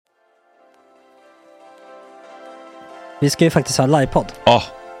Vi ska ju faktiskt ha livepodd. Ja,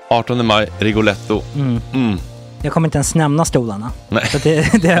 18 maj, Rigoletto. Jag kommer inte ens nämna stolarna. Nej. För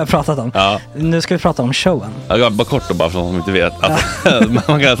det har jag pratat om. Ja. Nu ska vi prata om showen. Ja, bara kort då, bara för de som inte vet.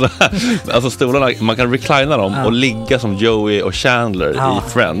 Man kan alltså stolarna, man kan reclina dem och ligga som Joey och Chandler i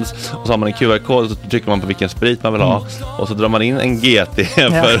Friends. Och så har man en QR-kod och så trycker man på vilken sprit man vill ha. Och så drar man in en GT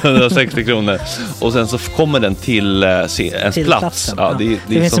för 160 kronor. Och sen så kommer den till ens plats. Ja, det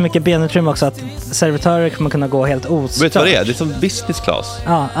finns så mycket benutrymme också att servitörer kommer kunna gå helt ostört. Vet du vad det är? Det är som business class.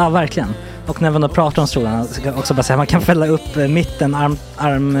 Ja, verkligen. Och när man då pratar om stolarna så kan jag också bara säga att man kan fälla upp mitten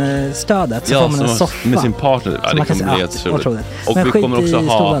armstödet så får man en soffa med sin partner. Ja, det kommer bli helt otroligt. Och men vi kommer också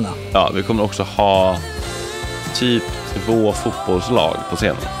stolarna. vi kommer också ha typ 2 fotbollslag på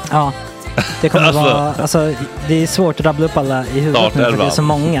scenen. Ja. Det kommer vara, alltså det är svårt att rabbla upp alla i huvudet nu för det är så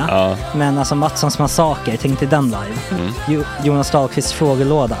många. Ja. Men alltså Mattssons massaker, tänk till den live. Jonas Dahlqvists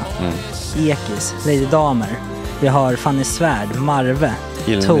frågelåda. Ekis, Lady Damer. Vi har Fanny Svärd, Marve,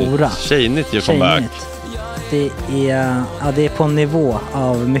 Tora. Tjejnytt gör comeback. Det är på en nivå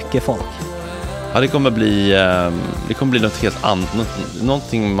av mycket folk. Ja, det kommer bli något helt annat.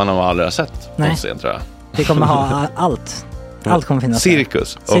 Någonting man har aldrig sett på scen, tror jag. Vi kommer ha allt. Allt kommer finnas.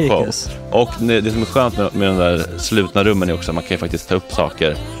 Cirkus. Och det som är skönt med de där slutna rummen är också att man kan ju faktiskt ta upp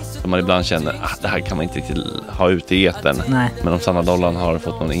saker som man ibland känner det här kan man inte riktigt ha ute i etern. Nej. Men om Sanna Dollan har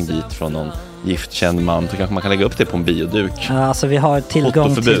fått någon invit från någon giftkänd man så kanske man kan lägga upp det på en bioduk. Ja, alltså vi har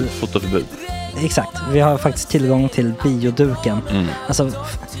tillgång till fotoförbud. Exakt, vi har faktiskt tillgång till bioduken. Alltså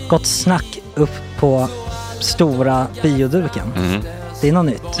gott snack upp på stora bioduken. Det är något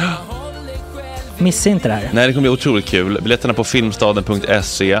nytt. Missa inte det här. Nej, det kommer bli otroligt kul. Biljetterna på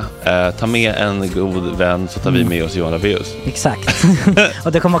filmstaden.se. Ta med en god vän så tar vi med oss Johan Rabaeus. Exakt.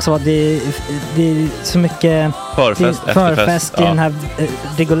 Och det kommer också vara det är så mycket förfest i den här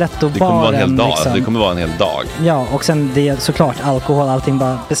Rigoletto-baren. Det kommer vara en hel dag. Liksom. Det kommer vara en hel dag. Ja, och sen det är såklart alkohol, allting.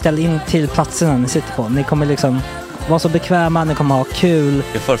 Bara beställ in till platserna ni sitter på. Ni kommer liksom vara så bekväma, ni kommer ha kul.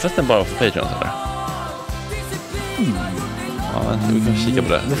 Är förfesten bara för Patreon eller? Ja, vi kan kika på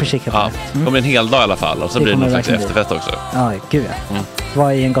det. Vi får kika på det. Det kommer en hel dag i alla fall. Och så blir det någon slags efterfest också. Ja, gud ja.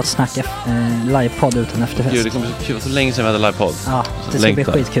 Vad är en gott snack livepodd utan efterfest? Gud, det kommer bli kul. Så länge sedan vi hade livepodd. Ja, det ska bli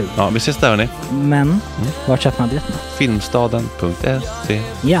skitkul. Ja, vi ses där hörni. Men, vart köper man biljetterna? Filmstaden.se.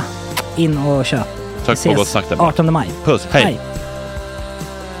 Ja, in och köp. Tack på gott snack där. 18 maj. Puss, hej.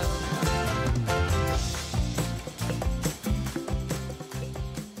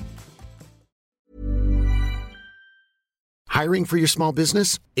 Hiring for your small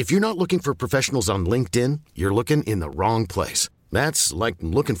business? If you're not looking for professionals on LinkedIn, you're looking in the wrong place. That's like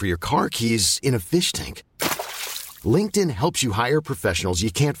looking for your car keys in a fish tank. LinkedIn helps you hire professionals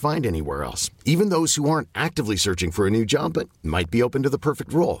you can't find anywhere else, even those who aren't actively searching for a new job but might be open to the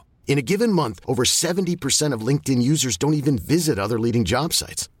perfect role. In a given month, over 70% of LinkedIn users don't even visit other leading job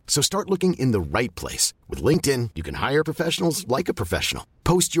sites. So start looking in the right place. With LinkedIn, you can hire professionals like a professional.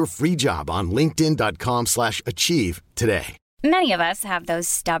 Post your free job on linkedin.com/achieve today. Many of us have those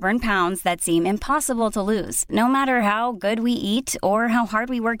stubborn pounds that seem impossible to lose, no matter how good we eat or how hard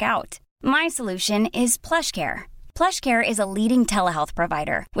we work out. My solution is PlushCare. PlushCare is a leading telehealth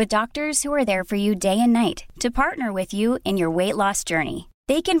provider with doctors who are there for you day and night to partner with you in your weight loss journey.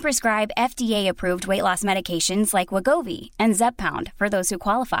 They can prescribe FDA-approved weight loss medications like Wegovy and Zepbound for those who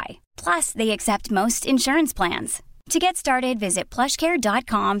qualify. Plus, they accept most insurance plans. To get started, visit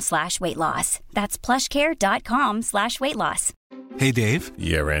plushcare.com/weightloss. That's plushcare.com/weightloss. Hey, Dave.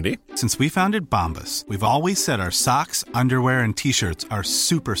 Yeah, Randy. Since we founded Bombas, we've always said our socks, underwear, and T-shirts are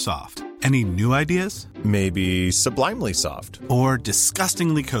super soft. Any new ideas? Maybe sublimely soft. Or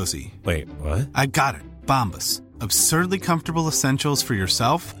disgustingly cozy. Wait, what? I got it. Bombas. Absurdly comfortable essentials for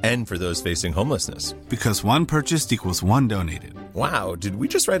yourself and for those facing homelessness. Because one purchased equals one donated. Wow, did we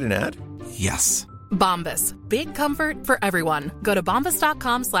just write an ad? Yes. Bombas. Big comfort for everyone. Go to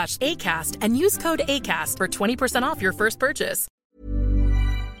bombas.com/ACAST and use code ACAST for 20% off your first purchase.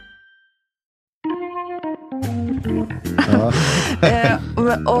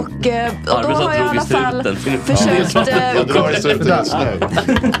 Och då har jag i alla fall försökt... Jag drar i slutet just nu.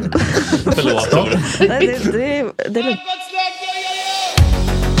 Förlåt. Det är lugnt.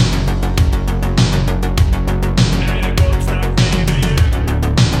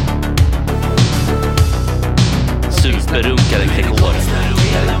 Superrunkare Gregor.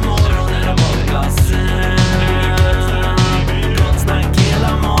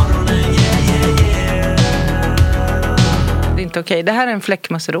 Det är inte okej. Det här är en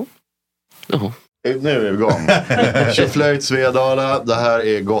fläckmussero. Nu är vi igång. Tjoflöjt Svedala. Det här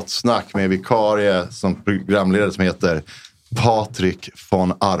är Gott snack med vikarie som programledare som heter Patrik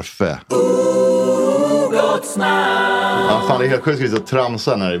von Arfe. Något snack. Ja, fan, det är helt sjukt att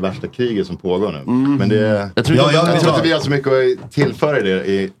tramsa när det är värsta kriget som pågår nu. Men det jag tror inte vi har så mycket att tillföra i det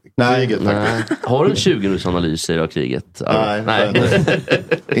i kriget faktiskt. Har du en 20-minutsanalyser av kriget? Nej.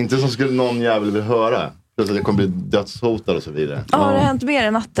 Inte som skulle någon jävel vill höra. Så att det kommer bli dödshotad och så vidare. Har det hänt mer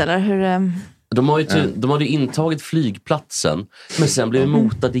i natt eller hur? De hade ju intagit flygplatsen, men sen blev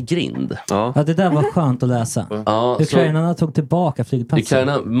motad i grind. Ja, det där var skönt att läsa. Ukrainarna tog tillbaka flygplatsen.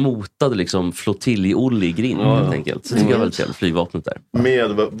 Ukraina motade liksom flottilj-Olle i grind helt enkelt. Så tycker jag väl till flygvapnet där.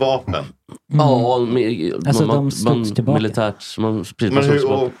 Med vapen? Ja, alltså de slogs tillbaka. Militärt. Men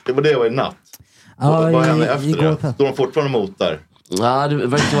det var i natt? Vad hände efter? Står de fortfarande mot där? Ja, det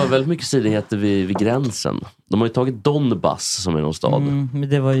verkar vara väldigt mycket stridigheter vid gränsen. De har ju tagit Donbass som är någon stad. Men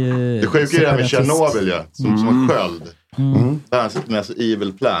det var ju... Det sjuka är det här med Tjernobyl, som en sköld. Det här är en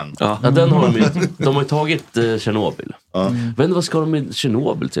evil plan. Ja, den har de har ju tagit Tjernobyl. Men vad ska de med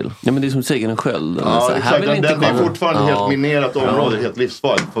Tjernobyl till? Ja, men det är som säger en sköld. Ja, exakt. Det är fortfarande helt minerat område, helt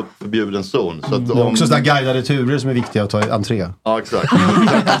livsfarligt, förbjuden zon. Så att det är också sådana guidade turer som är viktiga att ta i entré. Ja, exakt.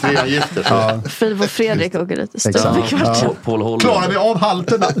 Entréavgifter. Filip och Fredrik åker lite större kvarten. Klarar vi av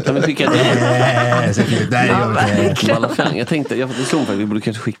halterna? Kan vi skicka dit? Nej, jag tänkte, det slog för att vi borde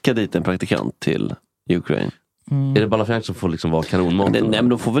kanske skicka dit en praktikant till Ukraina. Är det Balafranc som får liksom vara kanonmål? Nej, men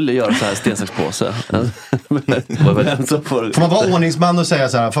de får väl göra så här stensaxpåse. Får man vara ordningsman och säga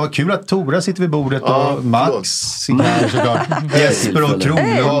så här, fan vad kul att Tora sitter vid bordet och Max sitter här såklart. Jesper och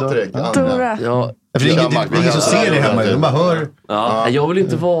Kronlund. Tora. Ja. För det är ingen som ser det hemma, de bara hör. Ja, jag vill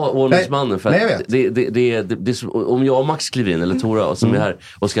inte vara ordningsmannen för att det om jag och Max kliver in eller Tora och som är här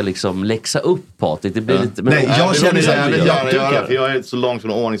och ska liksom läxa upp Patrik, det blir lite... Nej, jag känner så här, för jag är så långt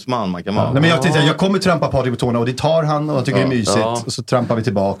från ordningsman man kan vara. Nej, men jag tänkte, jag kommer trampa Patrik på tårna och det tar han och han tycker det är mysigt och så trampar vi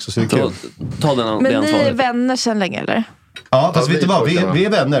tillbaks och så är det kul. Men ni är vänner sedan länge eller? Ja, fast vet du vad, vi är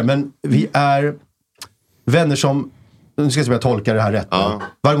vänner, men vi är vänner som... Nu ska jag tolka det här rätt.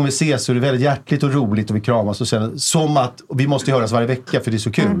 Varje gång vi ses så är det väldigt hjärtligt och roligt och vi kramas och sen, som att vi måste höras varje vecka för det är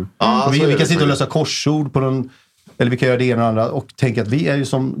så kul. Och vi kan sitta och lösa korsord på någon, eller vi kan göra det ena och andra och tänka att vi är ju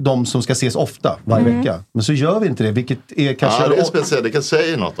som de som ska ses ofta varje vecka. Men så gör vi inte det, vilket är kanske... Ja, det är speciellt, det kan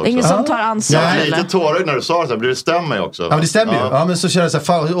säga något också. Ingen som tar ansvar eller? Lite tårögd när du sa det så här, det stämmer ju också. Ja, men det stämmer ju. Ja, men så känner jag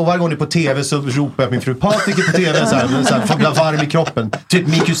så här, och varje gång det är på tv så ropar jag min fru Patrik på tv så här får bli varm i kroppen. Typ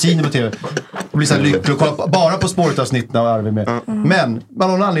min kusin på tv. Och blir så här lycklig och kollar bara på spåret-avsnitten av Arvid med. Men av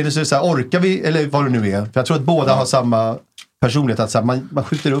någon anledning så är det så här, orkar vi, eller vad det nu är. För jag tror att båda har samma personlighet, att så här, man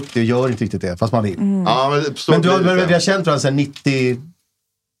skjuter upp det och gör inte riktigt det, fast man vill. Ja, men vi har känt varandra sedan 91.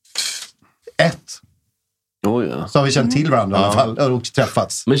 Så har vi känt till varandra i alla fall och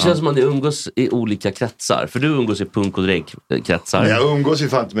träffats. Men det känns som att ni umgås i olika kretsar. För du umgås i punk- och drägg-kretsar. Jag umgås ju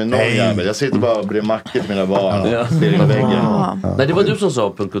fan inte med någon jävel. Jag sitter bara och blir mackigt med mina barn och ser in i väggen. Nej, det var du som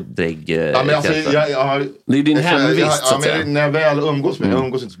sa punk- och drägg-kretsar. Det är din hemvist, så att säga. När jag väl umgås med, jag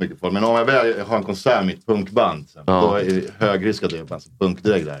umgås inte så mycket folk, men om jag väl har en konsert med ett punkband, då är det hög risk att det är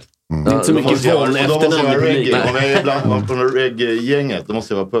punkdrägg där. Det är inte så mycket van efternamn i publiken. Om jag är bland på reggae-gänget, då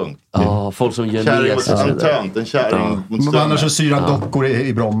måste jag vara punk. Ja, folk som gör med sig. En kärring mot strömmen. Annars så syran dockor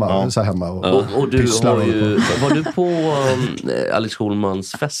i Bromma så här hemma. Och du har ju... Var du på Alex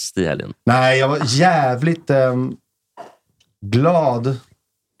Schulmans fest i helgen? Nej, jag var jävligt glad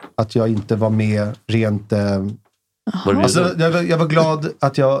att jag inte var med rent... Alltså, jag var glad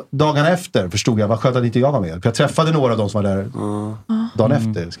att jag dagen efter förstod jag vad skönt att inte jag var med. För jag träffade några av dem som var där dagen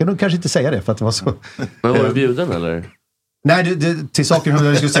efter. Ska nog kanske inte säga det för att det var så. Men var du bjuden eller? Nej, till saken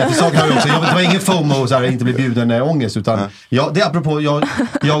jag skulle säga. Till saken har jag också. Det var ingen FOMO så här, inte bli bjuden ångest utan det är apropå jag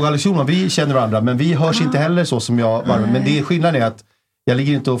och Alex Schulman, vi känner varandra men vi hörs inte heller så som jag var. Men det är skillnaden är att jag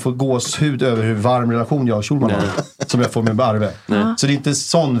ligger inte och får gåshud över hur varm relation jag och Schulman har. Som jag får med Arve. Så det är inte en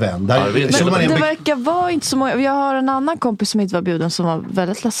sån vän. Det verkar vara inte så många. Jag har en annan kompis som inte var bjuden som var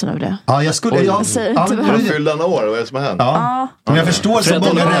väldigt ledsen över det. Ja, jag skulle... Jag fyllde några år, vad är det som har hänt? Ja. Men jag förstår så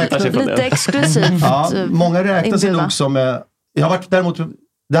många räknar... Lite exklusivt. Ja, många räknar sig nog som... Jag har varit däremot...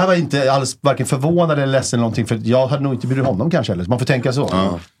 Det här var inte alls varken förvånad eller ledsen eller någonting för jag hade nog inte bjudit honom kanske eller så man får tänka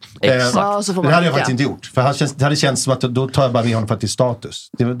så. Exakt. Så får man det hade jag faktiskt inte gjort. För det hade känts som att då tar jag bara med honom för att det är status.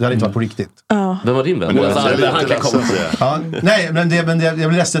 Det hade inte varit på riktigt. Vem var din vän? Nej, men jag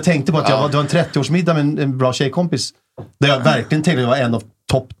blev ledsen. Jag tänkte på att det var en 30-årsmiddag med en bra tjejkompis. Där jag verkligen tänkte att jag var en av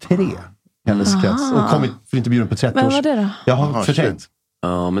topp 3 hennes krets. Och kommit för inte bjuden på 30 år. Vem var det då? Jag har förträngt.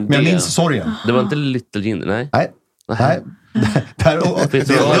 Men jag minns sorgen. Det var inte Little Jinder, nej. Det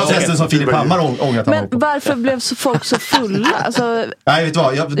var festen som Filip Hammar ångrat. Men varför blev så folk så fulla? Alltså, nej, vet du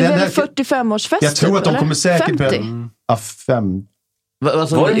vad? Det är 45-årsfest. Jag tror att de kommer säkert 50. 5.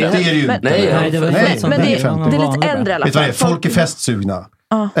 Var det är ju men det är lite äldre i alla fall. Folk är festsugna.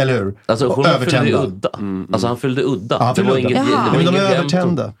 Eller hur? Alltså hon fyllde udda. Alltså han fyllde udda. Ja, det var inget, men de är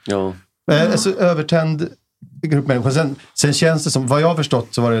övertända. Ja. Alltså övertänd gruppmänniskor. Sen känns det som, vad jag har förstått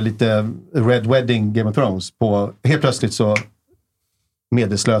så var det lite Red Wedding Game of Thrones på, helt plötsligt så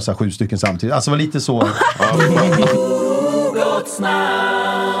medelslösa 7 stycken samtidigt. Alltså det var lite så.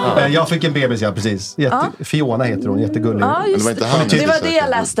 Jag fick en bebis, ja precis. Fiona heter hon, jättegullig. Ja, just det var det jag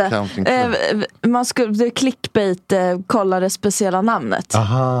läste. Man skulle clickbait kolla det speciella namnet.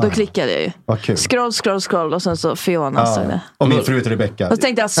 Aha. Då klickade jag ju. Scroll och sen så Fiona. Så och min fru heter Rebecca. Och så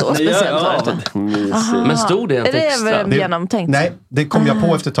tänkte jag så speciellt var det. Men stod det inte extra? Är det genomtänkt? Nej, det kom jag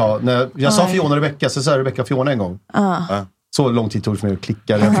på efter ett tag. När jag sa Fiona och Rebecca så sa Rebecca och Fiona en gång. Så lång tid tog det för mig att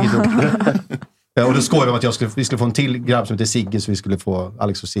klicka. Och då skojade vi att vi skulle få en till grabb som heter Sigge, så vi skulle få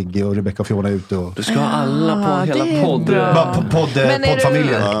Alex och Sigge och Rebecca och Fiona ut. Och... Du ska ha alla på hela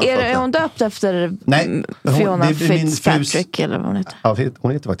poddfamiljen. Är hon döpt efter Fiona Fitzpatrick eller vad hon heter? Ja,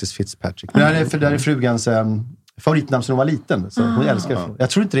 hon heter faktiskt Fitzpatrick. Men det är frugans favoritnamn som hon var liten. Så hon älskar det. Jag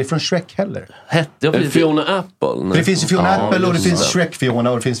tror inte det är från Shrek heller. Hette Fiona Apple? Det finns ju Fiona Apple och det finns Shrek Fiona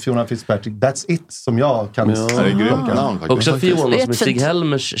och det finns Fiona Fitzpatrick. That's it som jag kan. Det är grymt namn faktiskt. Också Fiona som är Stig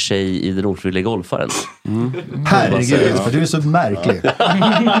Helmers tjej i Den ofrivilliga golfaren. Herregud, för du är så märklig.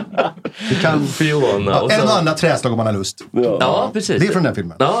 Du kan Fiona. En och annan träslag om man har lust. Ja, precis. Det är från den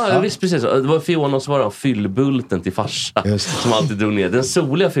filmen. Ja, visst precis. Det var Fiona som var fyllbulten till farsa. Som alltid drog ner. Den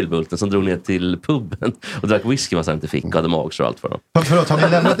soliga fyllbulten som drog ner till puben och drack whisky man sen inte fick och hade magsår och allt för dem. Förlåt, har vi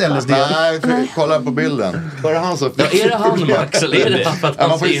lämnat LSD? Nej, kolla på bilden. Var det han som... Ja, är det han Max? Eller är det för att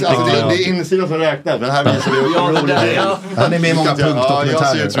han ser inte det är insidan som räknas. Men här visar vi han är med i många punktdokumentärer. Jag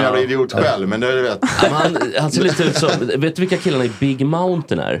ser ut som en jävla idiot själv, men det vet. Han ser lite ut som... Vet du vilka killarna i Big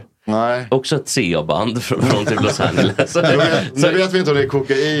Mountain är? Nej. Också ett CA-band från typ Los Angeles. Nu vet vi inte om det är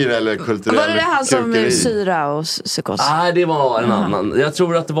kokain eller kulturell. Var det han som syra och psykos? Nej, det var en annan. Jag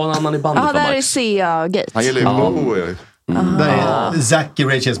tror att det var en annan i bandet. Ja, där är CA-gate. Han gillar ju Bowie. Det är Zack i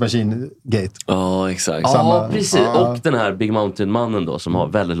Rage Against Machine Gate. Ja, exakt. Ja, precis. Och den här Big Mountain-mannen då som har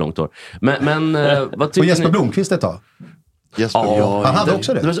väldigt långt hår. Men vad tycker och Jesper Blomqvist ett tag. Han hade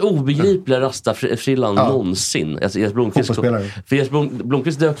också det. Det var så obegripliga rastafrillan någonsin. Alltså Jesper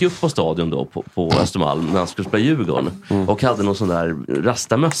Blomqvist dök ju upp på stadion då på Östermalm när han skulle spela Djurgården. och hade någon sån där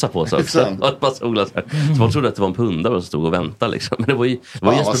rastamössa på sig också. Och ett par solglasögon. Så man trodde att det var en pundare som stod och väntade liksom. Men det var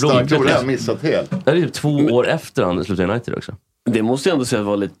Jesper Blomqvist. Det har missat helt. Det är ju 2 år efter han slutade United också. Det måste jag ändå säga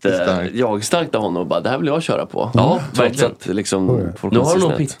var lite jag-starkt av honom och bara, det här vill jag köra på. Ja, verkligen. Liksom, nu har du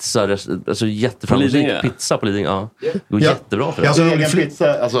någon pizza, alltså jätteframgångsrik pizza på Lidingö. Ja. Det går jättebra för det. Alltså egen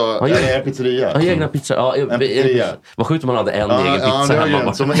pizza, alltså en pizzeria. Ja, egna pizza. Ja, en pizzeria. Vad sjukt om man hade en egen pizza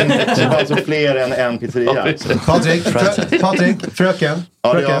hemma. Som alltså fler än en pizzeria. Patrik, fröken.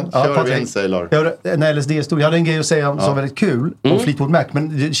 När LSD stod, jag hade en grej att säga som var väldigt kul om Fleetwood Mac,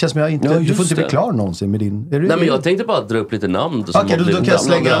 men det känns som jag inte, du får inte bli klar någonsin med din. Nej, men jag tänkte bara dra upp lite namn. Okej, då kan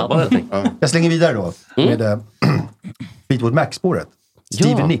jag slänga vidare då med Fleetwood Mac-spåret.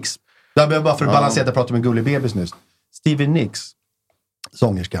 Stevie Nicks. Där behöver bara för att balansera, jag pratade med Gullig Bebis nyss. Stevie Nicks,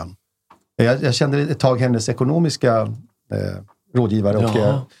 sångerskan. Jag kände ett tag hennes ekonomiska rådgivare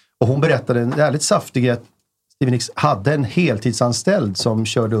och hon berättade en väldigt saftig att Stevie Nicks hade en heltidsanställd som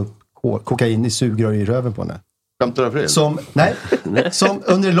körde upp kokain i sugrör i röven på henne. 15 april? Som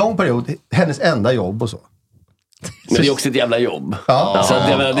under en lång period, hennes enda jobb och så. Men det är också ett jävla jobb. Ja. Så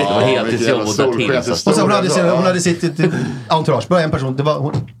det var heltidsjobb och där till. Och så hon hade sitt entourage. Bara en person,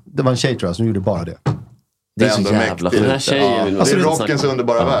 det var en tjej tror jag som gjorde bara det. Det är ändå mäktigt. Den här tjejen, det är rockens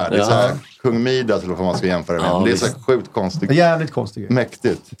underbara värld. Det är så här Kung Midas eller vad man ska jämföra med. Det är så här sjukt konstigt. Jävligt konstigt.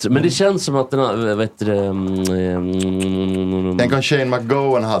 Mäktigt. Men det känns som att den här, tänk om Shane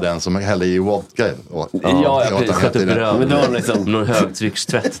McGowan hade en som hällde i vodka. Sköt upp i röven. Men det var liksom någon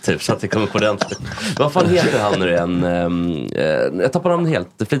högtryckstvätt typ, så att det kommer på den. Vad fan heter han nu en... jag tappar namn helt.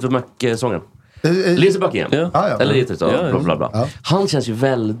 Fleetwood Mac-sången. Lindsey Buckingham. Eller lite bla bla. Han känns ju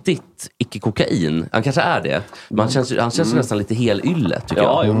väldigt icke-kokain. Han kanske är det. Men han känns nästan lite helylle tycker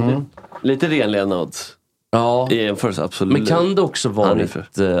jag. Lite renlevnad. Ja. I jämförelse, absolut. Men kan det också vara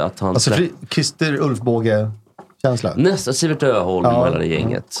att han... Alltså Christer Ulfbåge-känsla? Nästan Sivert Öholm och hela det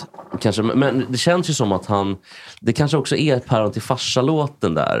gänget. Kanske, men det känns ju som att han... Det kanske också är päron till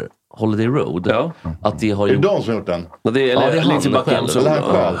farsa-låten där. Holiday Road. Ja. Att det har ju... Är det de som gjort den? Det är Lindsey Buckingham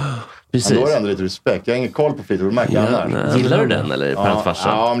själv. Precis. Då är det ändå lite respekt. Jag har ingen koll på Fleetwood Mac annars. Gillar du den eller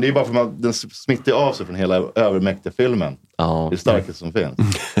parentfarsan? Ja, men det är bara för att den smittar av sig från hela övermäktiga filmen. Det är starkast som finns.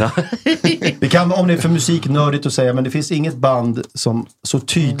 Det kan, om det är för musiknördigt att säga, men det finns inget band som så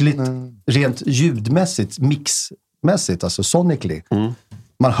tydligt rent ljudmässigt, mixmässigt, alltså sonically,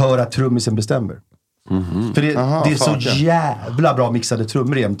 man hör att trummisen bestämmer. För det är så jävla bra mixade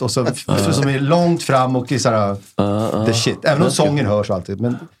trummor jämt. Och så, som är långt fram och är såhär the shit. Även om sången hörs alltid.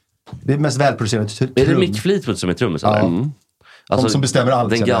 Men det är mest välproducerade trum. Är det Mick Fleetwood som är trummis? Alltså, som bestämmer allt.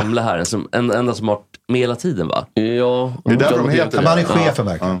 Den gamla här, enda som har varit med hela tiden, va? Ja. Det är därför de heter det. Han är chefen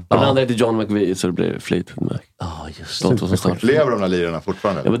verkligen. Den andra heter John McVie, så det blev Fleetwood Mac. Just de lever de där lirarna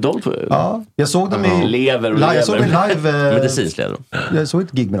fortfarande? Ja, men de två... Ja, jag såg dem i... Lever. Jag såg dem live... Medicinskt lever de. Jag såg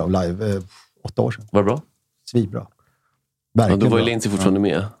ett gig med dem live 8 år sedan. Var det bra? Svinbra. Ja, då var ju Lindsay fortfarande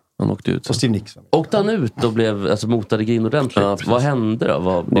med. Han åkte ut. Och Steve Nicks. Åkte han ut och blev motade Green ordentligt? Ja, vad hände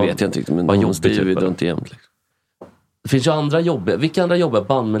då? Det vet jag inte riktigt, men vad jobbigt vi dönt jämt. Liksom. Det finns ju andra jobbiga. Vilka andra jobbiga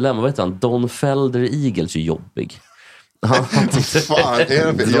bandmedlemmar? Vad heter han? Don Felder Eagles är jobbig. Fan,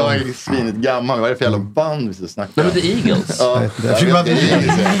 jag är svinigt gammal. Vad är det för jävla band vi ska snacka? Nej, men det är Eagles.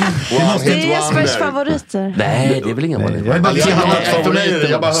 Det är Jespers favoriter. Nej, det är väl inga man. Jag är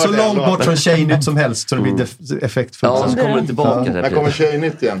bara så långt bort från Tjejnytt som helst så det blir effektfullt. Ja, så kommer det tillbaka. När kommer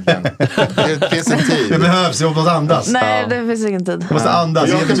Tjejnytt egentligen? Det finns en tid. Det behövs, jag måste andas. Nej, det finns ingen tid. Jag måste andas.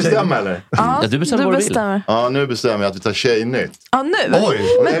 Jag kan bestämma, eller? Ja, du bestämmer vad du vill. Ja, nu bestämmer jag att vi tar Tjejnytt. Ja, nu? Oj.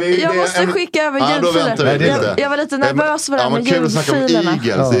 Men jag måste skicka över ljudfiler. Jag var lite nervös för det här med ljudfilerna.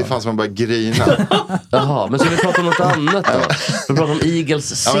 Eagles, det är fan som man börjar grina. Jaha, men ska vi prata om något annat då? Vi pratar om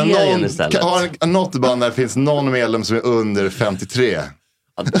Eagles-serien istället. Har något band där det finns någon medlem som är under 53?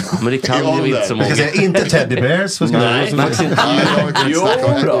 Men det kan ju inte så många. Jag ska säga, inte Teddy Bears. Nej, Max inte. Jo,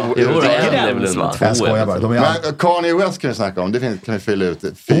 jag skojar bara. Men Kanye West kan vi snacka om. Det kan vi fylla ut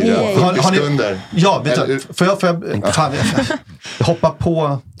 4 stunder. Ja, vet du, får jag hoppa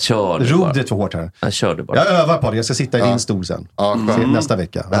på rodret för hårt här. Jag kör det bara. Jag övar på det. Jag ska sitta i din stol sen. Nästa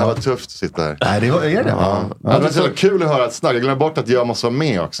vecka. Det här var tufft att sitta här. Nej, det är det. Det var så kul att höra att snacka. Jag glömmer bort att jag måste vara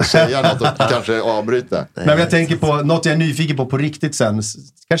med också. Säga något och kanske avbryta. Men jag tänker på något jag är nyfiken på riktigt sen.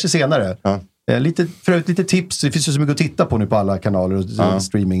 Kanske senare. Lite tips. Det finns ju så mycket att titta på nu på alla kanaler och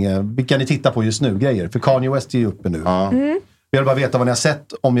streaming. Vilka ni tittar på just nu, grejer. För Kanye West är ju uppe nu. Jag vill bara veta vad ni har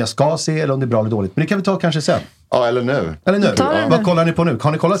sett, om jag ska se eller om det är bra eller dåligt. Men det kan vi ta kanske sen. Ja, eller nu. Vad kollar ni på nu?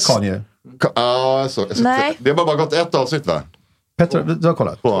 Har ni kollat Kanye? Ja, nej. Det har bara gått ett avsnitt, va? Petter, du har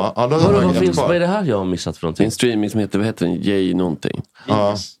kollat? Vad är det här jag har missat för någonting? En streaming som heter, vad heter den? Jay någonting.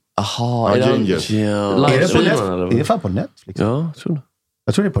 Aha, är det fan på Netflix? Ja, tror det.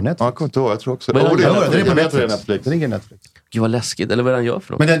 Jag tror det är på Netflix. Ja, jag kommer inte ihåg. Jag tror också. Det är på Netflix. Den ligger Netflix. Gud vad läskigt. Eller vad den gör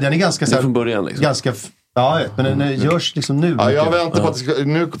för något? Men den är ganska så här, från början liksom. Ganska men den görs liksom nu. Ja, jag väntar på att det ska,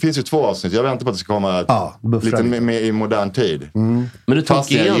 nu finns ju 2 avsnitt. Jag väntar på att det ska komma lite mer i modern tid. Men du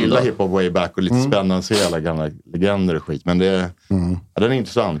tog igen då? Jag gillar hiphop way back och lite spännande att se alla gamla legender och skit. Men den är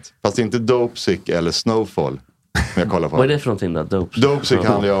intressant. Fast det är inte Dopesick eller Snowfall. Jag kollar på. Vad är det för någonting där? Dopesick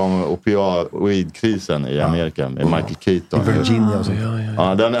handlar ju om opioidkrisen i Amerika med Michael Keaton. I Virginia och så.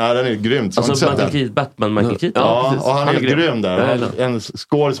 Ja, den är grymt. Alltså Michael Keaton? Ja, och han är grym där. En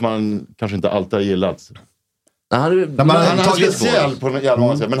skål som man kanske inte alltid har gillat. Han är speciell på en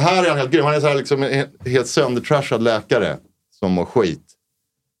jävla sätt. Men här är han helt grym. Han är så här liksom en helt söndertrashad läkare som mår skit.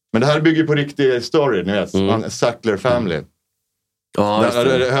 Men det här bygger på riktig story, ni vet. Sackler Family. Ja,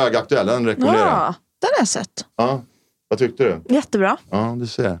 den är högaktuell, den rekommenderar jag. Ja, den har jag sett. Ja, vad tyckte du? Jättebra. Ja, du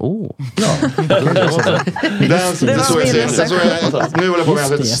ser. Ja. Nu håller jag på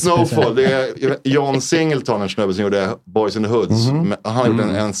med Snowfall. Det är John Singleton, en snubbe som gjorde Boys in the Hoods. Han gjorde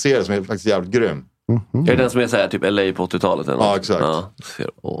en serie som är faktiskt jävligt grym. Är det den som är så här, typ LA på 80-talet? Eller ja, exakt.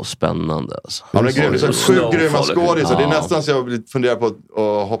 Spännande alltså. Han är grym. Det är så sjukt grymma skådisar. Det är nästan så jag funderar på att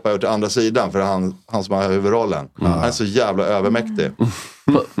hoppa över till andra sidan. För han som har huvudrollen. Han är så jävla övermäktig.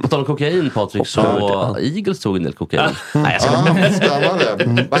 På tal om kokain, Patrik, så Eagles tog en del kokain. Nej, jag ska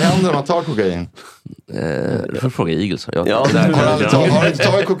spännande. Vad händer när man tar kokain? Du får fråga Eagles. Har du inte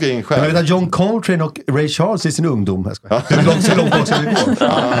tagit kokain själv? Jag vet att John Coltrane och Ray Charles i sin ungdom. Hur långt bort ska vi gå?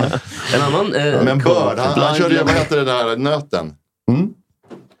 En annan... Men Bird, han körde, vad heter det där nöten?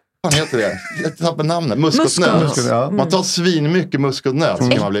 Vad heter det? Jag tappar namnet. Muskotnöt. Man tar svin mycket muskotnöt.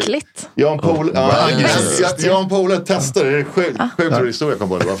 Äckligt. Jan Poole testade. Det är sjukt rolig historia kom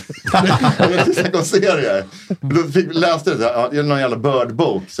på det. Jag kom serier. Läste det någon jävla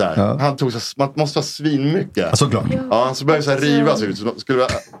Bird-bok. Han tog man måste ha svin mycket. Såklart. Ja, så började det rivas ut.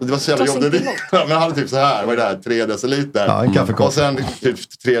 Det var så jävla jobbigt. Men han hade typ så här. Vad är det här? 3 deciliter. Ja, en kaffekopp. Och sen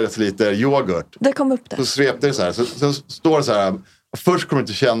typ 3 deciliter yoghurt. Det kom upp det. Så svepte det så här. Så står det så här. Först kommer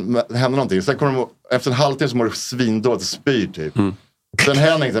det inte hända någonting. Sen kommer efter en halvtimme så mår du svindåligt och spyr typ. Sen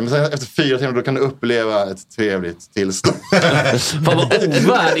händer inte. Men sen efter 4 timmar då kan du uppleva ett trevligt tillstånd. Fan vad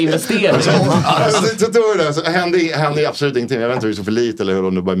ovärd investering. Så hände absolut ingenting. Jag vet inte hur det så för lite eller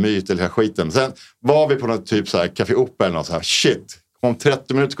hur det bara myt eller hela skiten. Sen var vi på något typ så här Café Opera eller något så här. Shit. om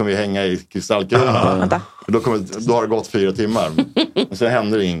 30 minuter kommer vi hänga i Kristallkronan. Då har det gått 4 timmar. Och sen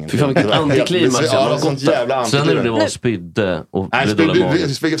händer det ingenting. Fy fan vilket antiklimax. Sen när det var spydde och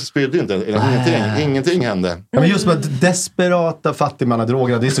spydde inte. Ingenting hände. Men just med desperata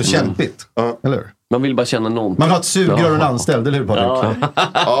fattigmannadroger, det är så kämpigt. Eller? Man vill bara känna någonting. Man har ett sugrör och en anställd, eller hur Patrik?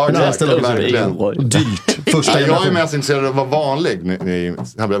 Ja, verkligen. Dyrt. Jag är mest intresserad av att vara vanlig när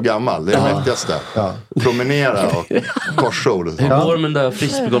jag blev gammal. Det är det mäktigaste. Promenera och korsord. Hur går det med den där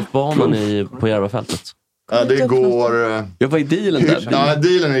frisbeegolfbanan på Järvafältet? Ja, det går... Jag var i dealen där. Ja,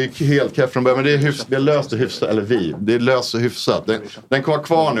 dealen är ju helt keff från början. Men det är löst och hyfsat. Eller det är löst och hyfsat. Den kommer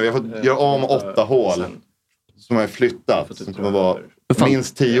kvar nu. Jag har fått göra om 8 hål. Som har flyttat. Som kommer vara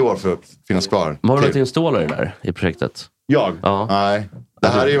minst 10 år för att finnas kvar. Vad har du till en stålare där i projektet? Jag? Ja. Nej. Det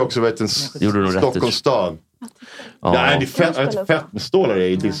här är ju också en Stockholms stad. Ja. Nej, det är fett med stålare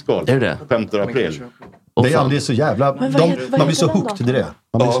i discgolf. Är det? 5 april. Det är så jävla... Man blir så hooked i det.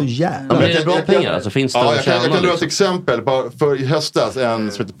 Man blir så jävla... Men är det bra pengar? Alltså, finns det jag kan dra ett exempel. För i höstas,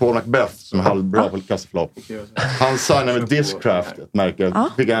 en som heter Paul Macbeth som är halvbra på kastflopp. Han signade med Discraft, ett märke.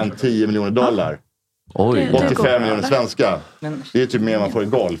 Fick han $10 miljoner. Oj. 85 miljoner svenska. Det är typ mer man får i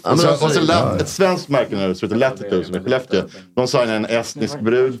golf. Och så ett svenskt märke nu som heter Latitude som är Skellefteå. De signade en estnisk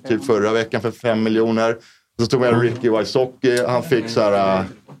brud typ förra veckan för 5 miljoner. Så stod med Ricky Wysocki. Han fick så här...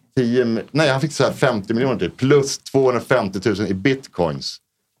 han fick så här 50 miljoner typ, plus 250 000 i bitcoins.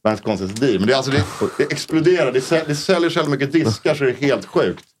 Världens konstigaste deal. Men det exploderar. Det säljer så mycket diskar så det är helt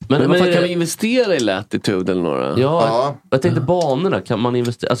sjukt. Men kan vi investera i Latitude eller några? Ja. Jag tänkte banorna, kan man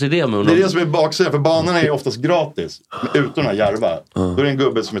investera? Alltså det är det som är baksidan, för banorna är oftast gratis. Utan den här Järva. Då är det en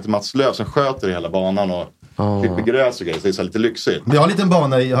gubbe som heter Mats Löf som sköter hela banan och klipper gräs och grejer. Så det är så lite lyxigt. Vi har en liten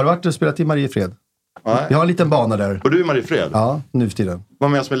bana har du varit och spelat i Mariefred? Nej. Jag har en liten bana där. Och du är Mariefred? Ja, nu för tiden. Vad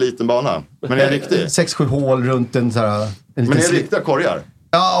menas med en liten bana? Men är det riktigt? 6-7 hål runt en så här... Men är det riktiga korgar?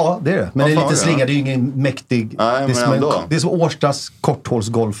 Ja, det är det. Men det är lite slinga, det är ju ingen mäktig... Nej, det är som Årstas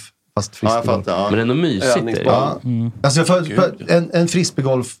korthålsgolf fast frisbeegolf. Ja. Men det är ändå mysigt. Alltså för en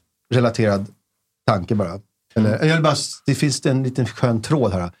frisbeegolf-relaterad tanke bara. Det finns en liten skön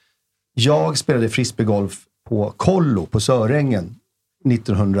tråd här. Jag spelade frisbeegolf på Kollo på Sörängen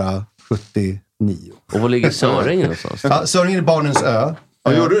 1979. Och var ligger Sörängen någonstans? Ja, Sörängen är Barnens ö.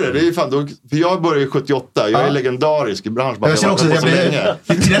 Ja, gjorde du det? Det är fan, för jag började 78. Jag är legendarisk i branschen. Jag känner också att det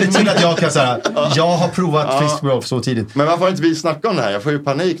är till att jag kan säga jag har provat frisbeegolf så tidigt. Men varför har inte vi snackat om det här? Jag får ju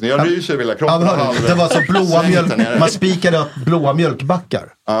panik nu. Jag ryser hela kroppen. Det var så blåa mjölk. Man spikade upp blåa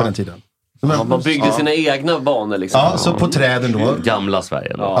mjölkbackar på den tiden. Man byggde sina egna banor liksom. Ja, så på träden då. Gamla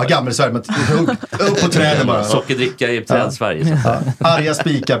Sverige då. Ja, gamla Sverige. Upp på träden bara. Sockerdricka i träd-Sverige. Arga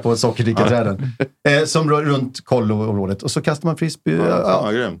spikar på sockerdricka-träden. Som runt Kollo-området. Och så kastar man frisbee.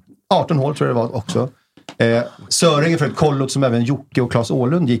 18 hål tror jag det var också. Sörängen för ett Kollot som även Jocke och Claes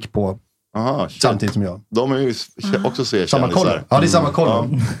Åhlund gick på. Aha, samtidigt som jag. De är ju också samma Kollo. Ja, det är samma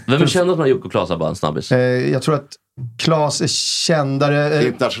Kollo. Vem är känd med Jocke och Claes bara en snabbis? Jag tror att Claes är kändare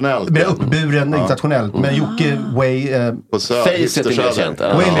internationellt. Mer uppburen internationellt. Men Jocke way Face är mer känt.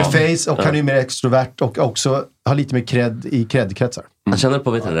 Way mer face och han är ju mer extrovert och också har lite mer cred i credkretsar. Han känner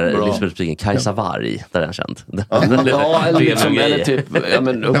på livsmedelsbutiken Kajsa Varg, där är han känd. Eller typ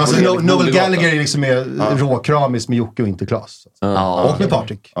Noel Gallagher är liksom mer råkramis med Jocke och inte Claes. Och med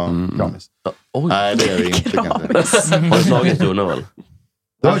Patrik. Kramis. Nej, det är det inte. Har du slagit du Noel?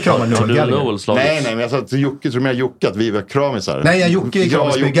 Då kramar Noel Gallagher. Nej, men jag sa att Jocke, tror jag Jocke att vi var kramisar. Nej, Jocke är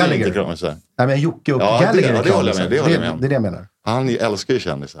kramis med Gallagher. Nej, men Jocke och Gallagher är kramisar. Det är det jag menar. Han älskar ju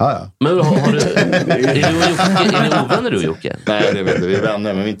kändisar. Ja. Men har du, är ni ovänner du och Jocke? Nej, det vet du. Vi är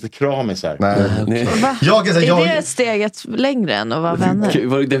vänner, men vi är inte kramisar. Nej. Är det steget längre än att vara vänner?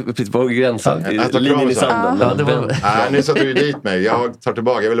 Var gränsen? Linjen i sanden. Nej, nu satte du dit mig. Jag tar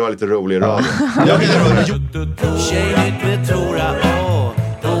tillbaka. Jag vill vara lite rolig i radio. Tjejnytt med Tora.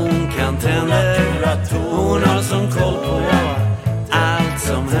 Hon kan trender. Hon har som koll på allt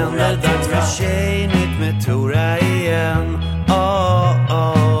som händer. Dags för Tjejnytt med Tora igen.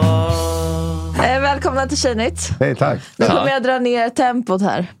 Välkomna till Tjejnytt. Hej, tack. Nu kommer jag dra ner tempot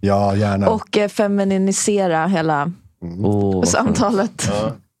här. Ja, gärna. Och feminisera hela samtalet.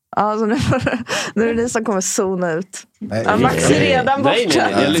 Ja, så nu är det ni som kommer zona ut. Max är redan borta.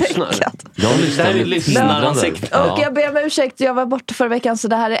 Nej, jag lyssnar. Jag lyssnar. Och jag ber om ursäkt, jag var borta förra veckan, så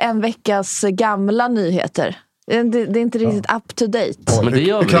det här är en veckas gamla nyheter. Det är inte riktigt up to date. Men det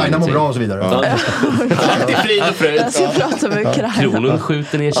gör Ukraina mår bra och så vidare. Det är frid och fröjd. Jag ska prata med Ukraina. Kronon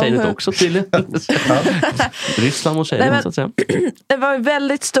skjuter ner Tjejnytt också tydligen. Ryssland och Tjejnytt så att säga. Det var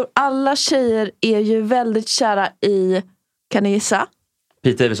väldigt stort. Alla tjejer är ju väldigt kära i, kan ni gissa?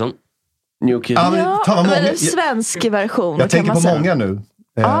 Pete Davidson. New Kid. Men svensk version. Jag tänker på många nu.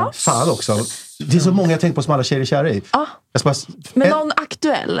 Fan också. Det är så många jag tänker på som alla tjejer är kära i. Men någon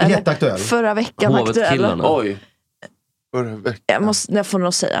aktuell? Jätteaktuell. Förra veckan aktuell. Oj. Jag får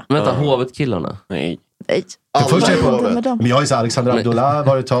nog säga. Vänta, Hovet-killarna? Nej. Men jag är så Alexander Abdullah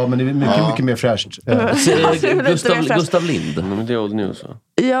var ett tag, men det är mycket mer fräscht. Gustav Lind. Men det är old news.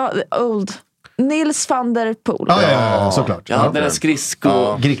 Ja, old. Nils van der Poel. Ja, såklart. Ja, den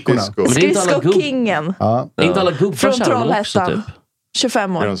här Grickorna. Skridskokingen. Är inte alla gubbar från kära honom också typ?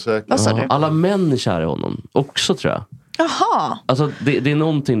 25 år. Vad sa du? Alla män är kära i honom också, tror jag. Jaha. Alltså det är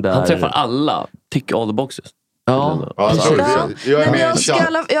någonting där. Han träffar alla. Tick all the boxes. Ja, men jag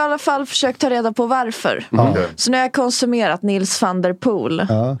ska i alla fall försöka ta reda på varför. Så när jag konsumerat Nils van der Poel,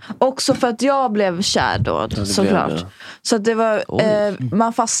 också för att jag blev kär då, såklart. Så att det var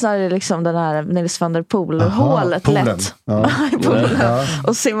man fastnar i liksom den här Nils van der Poel hålet lätt.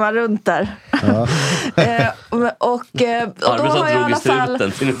 Och simmar runt där. Och då har jag i alla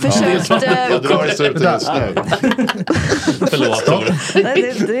fall försökt jag drar i slutet just nu. Förlåt.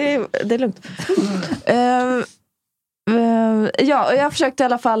 Det är lugnt. Ja, jag försökte i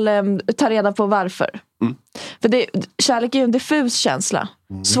alla fall ta reda på varför. För kärlek är ju en diffus känsla.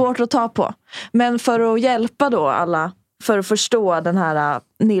 Svårt att ta på. Men för att hjälpa då alla, för att förstå den här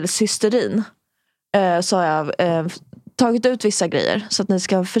Nils hysterin, så har jag tagit ut vissa grejer så att ni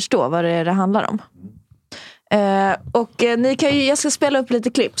ska förstå vad det handlar om. Och ni kan ju, jag ska spela upp lite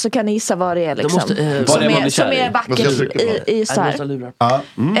klipp så kan ni gissa vad det är liksom, som är vackert i så här.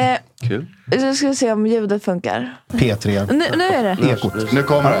 Kul. Nu ska vi se om ljudet funkar. P3. Nu är det. Ekot. Nu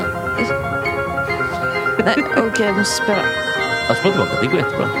kommer det. Nej, okej, jag måste spela. Jag spelar tillbaka, det går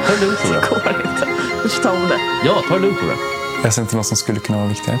jättebra. Ta det lugnt, Tora. Det går inte. Du får ta om det. Ja, ta det lugnt, Tora. Jag ser inte något som skulle kunna vara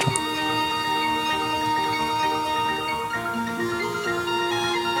viktigare, tror jag.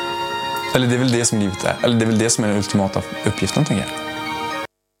 Eller det är väl det som livet är. Eller det är väl det som är den ultimata uppgiften, tänker jag.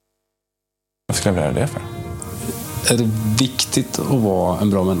 Vad skulle jag vilja göra det för? Är det viktigt att vara en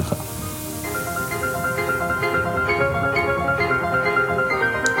bra människa?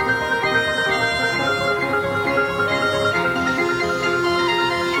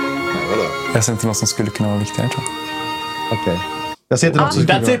 Jag ser inte något som skulle kunna vara viktigare, tror jag. Okej. Jag ser inte något som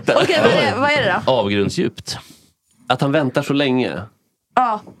skulle kunna vara... Okej, vad är det då? Avgrundsdjupt. Att han väntar så länge.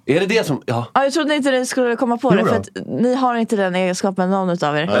 Ja. Är det det som... Ja, jag trodde inte ni skulle komma på det, för att ni har inte den egenskapen, någon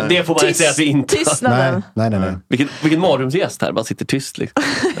utav er. Nej. Det får man inte säga att vi inte... Tystnaden. Nej. Vilken mardrömsgäst här, bara sitter tyst liksom.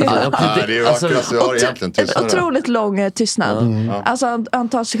 Det är ju vackrast vi har egentligen, tystnaden. Otroligt lång tystnad. Alltså han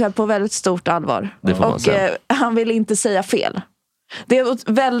tar sig själv på väldigt stort allvar. Det får man säga. Han vill inte säga fel. Det är en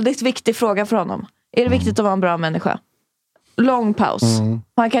väldigt viktig fråga för honom. Är det viktigt att vara en bra människa? Lång paus.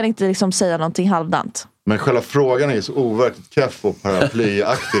 Han kan inte liksom säga någonting halvdant. Men själva frågan är så overkligt keff och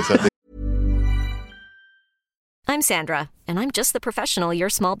paraplyaktig. Så att I'm Sandra, and I'm just the professional your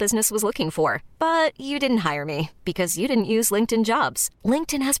small business was looking for. But you didn't hire me, because you didn't use LinkedIn Jobs.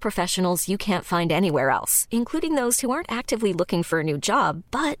 LinkedIn has professionals you can't find anywhere else, including those who aren't actively looking for a new job,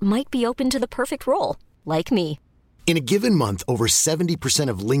 but might be open to the perfect role, like me. In a given month, over 70%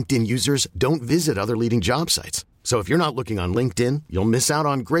 of LinkedIn users don't visit other leading job sites. So if you're not looking on LinkedIn, you'll miss out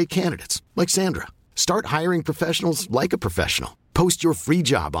on great candidates, like Sandra. Start hiring professionals like a professional. Post your free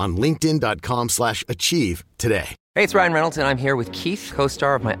job on linkedin.com/achieve today. Hey, it's Ryan Reynolds, and I'm here with Keith,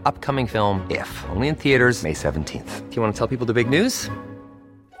 co-star of my upcoming film, If, only in theaters May 17th. Do you want to tell people the big news?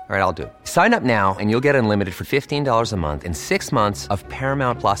 All right, I'll do it. Sign up now and you'll get unlimited for $15 a month and 6 months of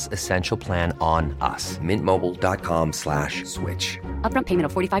Paramount Plus Essential Plan on us. MintMobile.com/switch. Upfront payment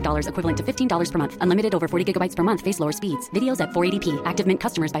of $45 equivalent to $15 per month. Unlimited over 40 gigabytes per month. Face lower speeds. Videos at 480p. Active Mint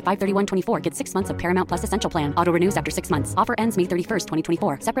customers by 531.24 get 6 months of Paramount Plus Essential Plan. Auto renews after 6 months. Offer ends May 31st,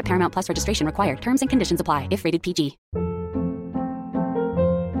 2024. Separate Paramount Plus registration required. Terms and conditions apply if rated PG.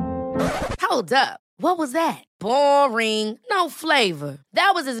 Hold up. What was that? Boring. No flavor.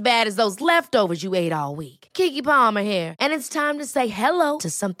 That was as bad as those leftovers you ate all week. Keke Palmer here, and it's time to say hello to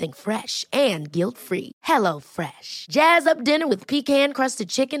something fresh and guilt-free. Hello Fresh. Jazz up dinner with pecan-crusted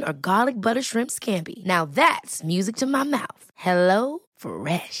chicken or garlic butter shrimp scampi. Now that's music to my mouth. Hello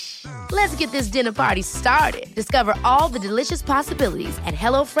Fresh. Let's get this dinner party started. Discover all the delicious possibilities at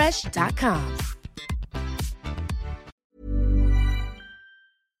hellofresh.com.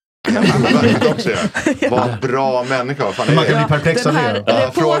 Vad bra människa. Fan, man kan bli perplex av det.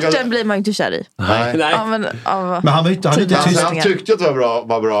 Reporten blir man inte kär i. Nej. Ja, men han var inte tyst. Han tyckte att det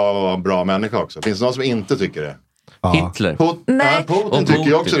var bra människa också. Finns det någon som inte tycker det? Hitler. Putin tycker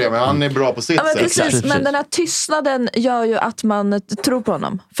ju också det, men han är bra på sitt sätt. Precis, men den här tystnaden gör ju att man tror på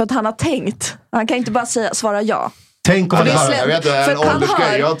honom. För att han har tänkt. Han kan inte bara svara ja. Tänk om För det det är här. slä- Jag vet inte, det är en för han åldersgrej.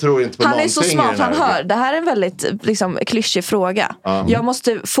 hör- Jag tror inte på Han är någonting så i smart, den han här. hör. Det här är en väldigt liksom, klyschig fråga. Jag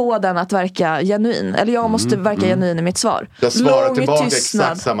måste få den att verka genuin. Eller jag måste verka genuin i mitt svar. Jag svarar Lång tillbaka tystnad.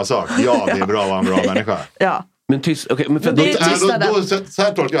 exakt samma sak. Ja, det är bra att vara en bra människa. Ja. Men tyst, okej, men för Det är tystnaden. Så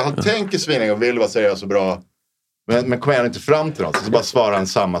här tolkar jag. Han tänker svinning och vill vara seriös och bra. Men kommer han inte fram till något så bara svarar han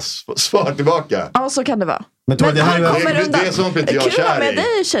samma svar tillbaka. Ja, så kan det vara. Men Tor, det här han är- kommer det undan. är sånt inte jag är Kul kär med i.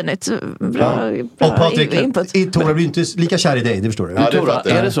 dig, Kenneth. Bra Och Patrik, input. Tora blir inte lika kär i dig, det förstår du. Ja, det Tora, fattar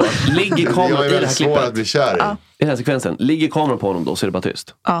jag. är det så? Ligger kameran Jag är i det här väldigt svår att klippet? bli kär i. I den här sekvensen, ligger kameran på honom då så är det bara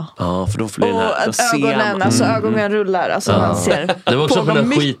tyst? Ja. Ja, för då blir den Och här, då ser ögonen, man. alltså ögonen rullar. Alltså man ser Det var också för pågår den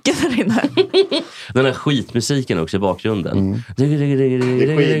mycket där inne. Den här skitmusiken också i bakgrunden. Det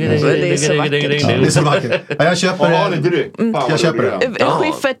är så vackert. Det är så vackert. Ja, jag köper dryck. Jag köper det.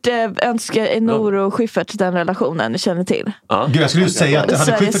 Schyffert önskar Nor och Schyffert den relationen, ni känner till. Gud, jag skulle just säga att hade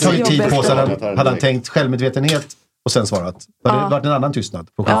Sveriges Schyffert tagit tid på sig jobbigaste. hade han tänkt självmedvetenhet och sen svarat. Det hade varit en annan tystnad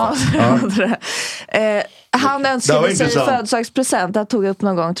på Ja, Schyffert. han Det var önskade sig intressant. födelsedagspresent. Det tog jag upp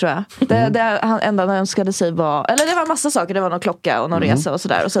någon gång, tror jag. Det han enda han önskade sig var, eller det var en massa saker. Det var någon klocka och någon resa och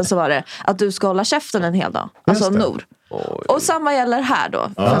sådär. Och sen så var det att du ska hålla käften en hel dag. Alltså Just det. Nor. Och samma gäller här då,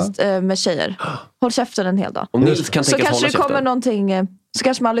 fast med tjejer. Håll käften en hel dag. Om Nils kan Så tänka kanske det hålla kommer käften. någonting, så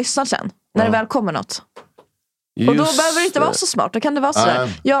kanske man lyssnar sen. När det väl kommer något. Och då Just behöver det inte vara så smart. Då kan det vara sådär.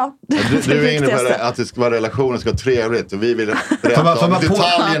 Nej. Ja, det Du är inne på viktigaste. det, att det ska vara relationen ska vara trevligt. Och vi vill berätta Får om man på-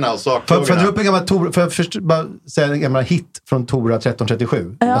 detaljerna och Får jag sakfrågorna. dra upp en gammal Tora, för jag bara säga en gammal hit från Tora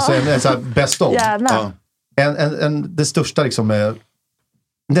 1337. Ja. Alltså en så här best of. Gärna. Det största liksom,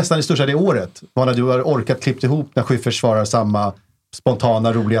 nästan det största det året var när du har orkat klippt ihop när Schyffert svarar samma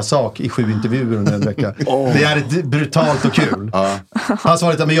spontana roliga sak i 7 intervjuer under en vecka. Det är ett brutalt och kul. Han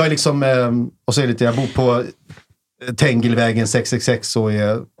svarar lite, men jag är liksom, och så är det lite, jag bor på Tängelvägen 666 och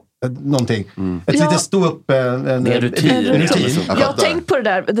är någonting. Ett Ja. litet stå upp en rutin. Jag har tänkt på det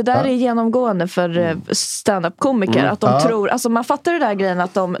där. Det där är genomgående för stand-up-komiker. Att de tror, alltså man fattar det där grejen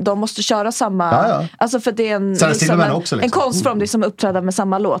att de måste köra samma, alltså för det är en, Sarah liksom Silverman en, också, liksom. en konstform, det är som att uppträda med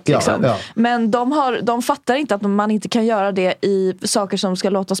samma låt liksom. Ja. Men de fattar inte att man inte kan göra det i saker som ska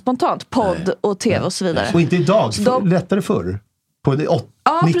låta spontant. Podd och tv och så vidare. Och inte idag, lättare förr. På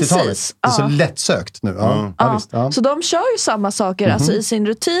 90-talet. precis. Det är så lättsökt nu. Visst. Så de kör ju samma saker alltså i sin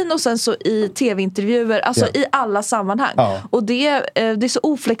rutin och sen så i tv-intervjuer, alltså i alla sammanhang. Och det är så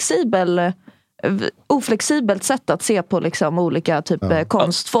oflexibelt sätt att se på liksom olika typ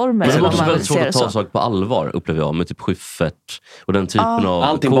konstformer. Men det är eller också vad man väldigt svårt ser att det ta som. saker på allvar, upplever jag, med typ Schyffert och den typen av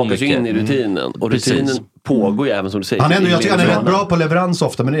Allting bakas ju in i rutinen. Och rutinen pågår ju även som du säger. Jag tycker han är rätt bra på leverans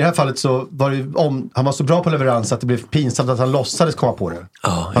ofta, men i det här fallet så var det han var så bra på leverans att det blev pinsamt att han låtsades komma på det.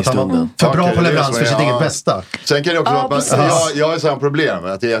 Att han var för bra på leverans för sitt eget bästa. Sen kan det också vara att jag har samma problem.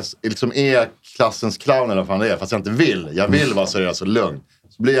 Att jag liksom är klassens clown eller vad fan det är. Fast jag inte vill. Jag vill vara seriös och lugn.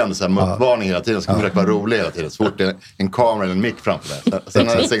 Så blir jag ändå så här muppvarning hela tiden. Ska försöka vara rolig hela tiden. Så fort det är en kamera eller en mick framför dig. Sen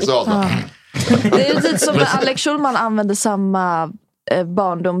när det är sexualt. Det är lite som när Alex Schulman använder samma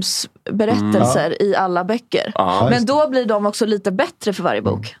barndomsberättelser i alla böcker. Men då blir de också lite bättre för varje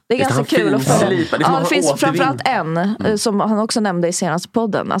bok. Det är ganska kul att följa. Det finns framförallt en som han också nämnde i senaste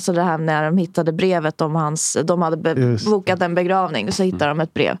podden. Alltså det här när de hittade brevet om de hade bokat en begravning och så hittar de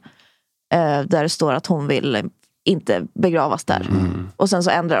ett brev där det står att hon vill inte begravas där. Och sen så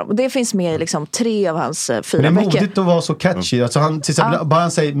ändrar de. Och det finns med i liksom 3 av hans 4 böcker. Men det är modigt att vara så catchy. Alltså till exempel, bara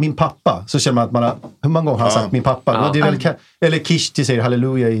han säger min pappa, så känner man att man har, hur många gånger har han sagt min pappa? Det är väldigt eller Kishti säger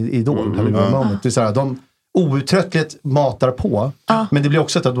halleluja i Idol. Halleluja moment. Det är så här, de outtröttligt matar på. Men det blir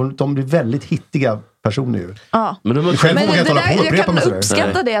också att de blir väldigt hittiga personer ju. Men de själv vågar jag hålla på och jag upprepa kan mig sådär.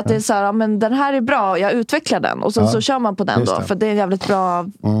 uppskatta det att det är så här, men den här är bra, jag utvecklar den. Och sen så kör man på den då. För det är en jävligt bra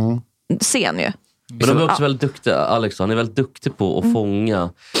scen ju. Men de är också väldigt duktiga, Alex, han är väldigt duktig på att fånga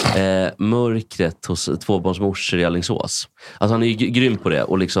mörkret hos tvåbarnsmorsor i Alingsås. Alltså han är ju grym på det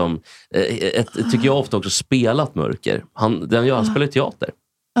och liksom, tycker jag ofta också spelat mörker. Han spelar teater.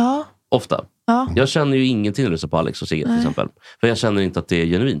 Ofta. Jag känner ju ingenting när jag lyssnar på Alex och Sigge till exempel. För jag känner inte att det är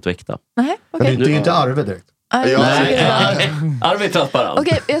genuint och äkta. Nej, okay. Det är ju inte Arve direkt. Arve är transparent.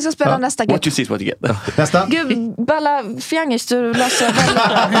 Okej, jag ska spela nästa grej. What you see is what you get. Nästa. Gud, Bella Fjangers, du löser väldigt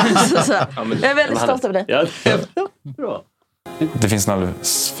bra. Jag är väldigt stolt över dig. Ja, bra. Det finns en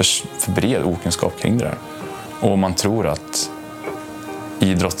alldeles för bred okunskap kring det där. Och man tror att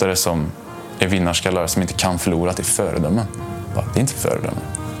idrottare som är vinnarskallar som inte kan förlora, att det är föredömen. Det är inte föredömen.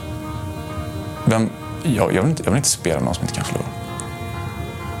 Jag vill inte spela någon som inte kan förlora.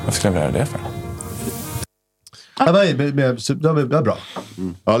 Varför skulle jag göra det för? Ja, det är bra.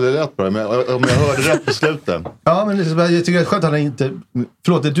 Ja, det lät bra. Men om jag hörde rätt på slutet. Ja, men jag tycker det är skönt att han inte...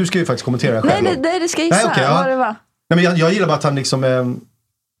 Förlåt, du ska ju faktiskt kommentera själv. Nej, det ska jag gissa. Nej, okay, vad det var. Nej, men jag gillar bara att han liksom...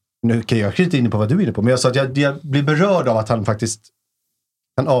 nu kan jag inte inne på vad du är inne på, men jag sa att jag blir berörd av att han faktiskt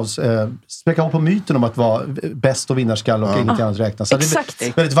kan spräcka på myten om att vara bäst och vinnarskall och inget annat räknas. Så exakt. Det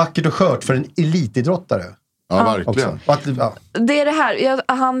är väldigt vackert och skört för en elitidrottare. Ja, verkligen. Det är det här.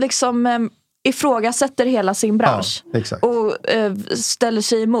 Han liksom ifrågasätter hela sin bransch. Ja, exakt. Och ställer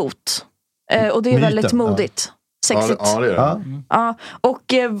sig emot. Och det är myten, väldigt modigt. Sexigt. Ja, det är det. Ja.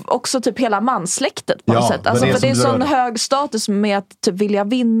 Och också typ hela mansläktet på något sätt. Alltså, för det är sån hög status med att typ vilja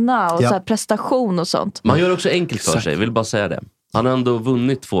vinna och så här prestation och sånt. Man gör också enkelt för sig, vill bara säga det. Han har ändå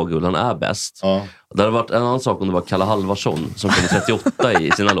vunnit 2 guld, han är bäst. Ja. Det hade varit en annan sak om det var Kalle Halvarsson som kom 38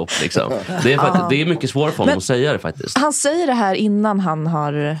 i sina lopp. Liksom. Det är faktiskt, det är mycket svårare för honom att säga det faktiskt. Han säger det här innan han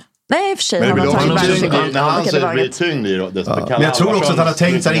har... Nej, i och för sig. Men när han säger det blir tyngd i det. Men jag tror också att han har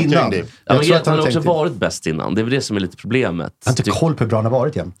tänkt sig innan. Han har också varit bäst innan. Det är väl det som är lite problemet. Han har inte koll på hur bra han har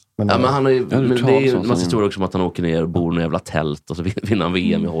varit igen. Men han har ju, det är ju en massa historier också om att han åker ner och bor i en jävla tält och så vinner han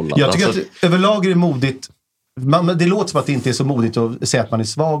VM i Holland. Jag tycker att överlag är det modigt. Det låter som att det inte är så modigt att säga att man är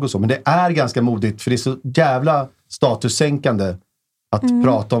svag och så. Men det är ganska modigt för det är så jävla statussänkande att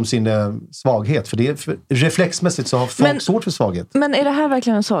prata om sin svaghet. För det är reflexmässigt så har folk svårt för svaghet. Men är det här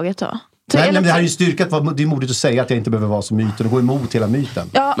verkligen en svaghet då? Nej, men det här är ju styrkat. Det är modigt att säga att jag inte behöver vara som myten och gå emot hela myten.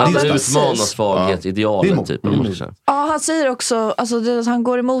 Ja, man utmanar svaghet, idealen typ. Ja, han säger också, alltså, han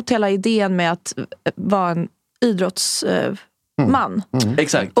går emot hela idén med att vara en idrottsman.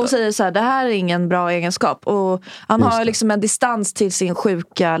 Exakt. Och säger så här, det här är ingen bra egenskap. Och han har liksom en distans till sin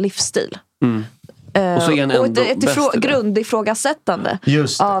sjuka livsstil. Och så är han ändå ett grundifrågasättande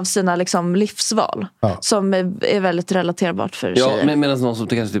av sina liksom livsval som är väldigt relaterbart för tjejer. Ja, medan någon som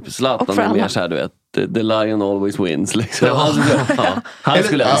kanske typ Zlatan är mer såhär, du vet, the lion always wins liksom. Han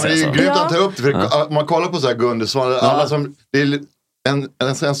skulle det är ju grymt att ta upp det, för om man kollar på så här Gunde Svan, alla som det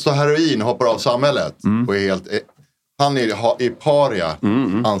är en så heroin hoppar av samhället och är helt... Han är i paria,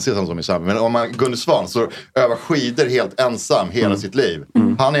 anses han som i samhället. Men om man Gunde Svan så övar skidor helt ensam hela sitt liv.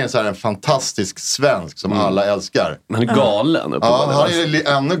 Han är en fantastisk svensk som alla älskar. Han är galen. Ja, han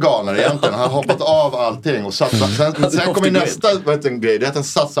är ännu galnare egentligen. Han har hoppat av allting och satsat. Sen kommer nästa grej, det är att han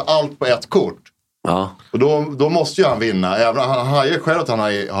satsar allt på ett kort. Ja. Och då måste ju han vinna. Även, han har ju själv att han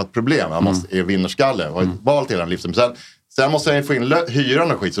har ett problem. Han är vinnarskalle och har valt hela livsen. Sen måste han ju få in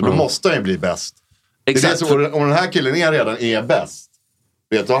hyran och skit. Så då måste han ju bli bäst. Exakt. Det är så, om den här killen redan är bäst.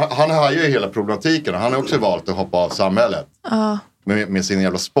 Vet du, han har ju hela problematiken. Han har också valt att hoppa av samhället. Med sin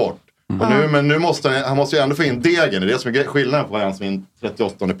jävla sport. Och nu måste han måste ju ändå få in degen. Det är det som är skillnaden på en som är en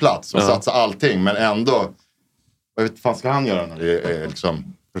 38:e plats. Och satsa allting. Men ändå, vad fan ska han göra när det är liksom,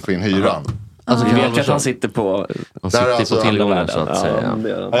 för att få in hyran? Alltså vi vet att han sitter på tillgångar så att säga.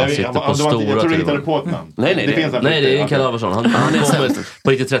 Han sitter på stora tillgångar. Jag tror du hittade på ett namn. Nej, det är en Kalle Halvarsson. Han kommer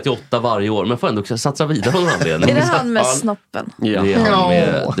på riktigt 38 varje år. Men får ändå satsa vidare på någon anledning. Är det han med snoppen? Ja, det är han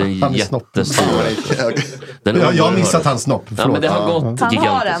med den jättestora. Jag har missat hans snopp. Men det har gått han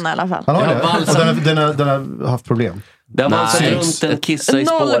har den i alla fall. Han har det. Den har haft problem. Det har valsat runt en kissa i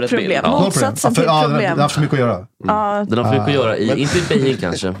spåret. Problem. Motsatsen till problem. Den har haft mycket att göra. Den har mycket att göra, inte i Beijing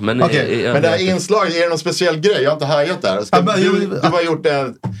kanske. Men det här inslaget, är det någon speciell grej? Jag har inte hajat där. Du har gjort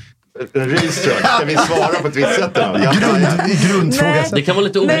en research. Ska vi svara på ett visst sätt? Grundfråga. Det kan vara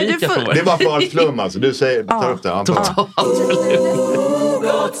lite olika frågor. Det är bara för ett flum alltså. Du tar upp det. Totalt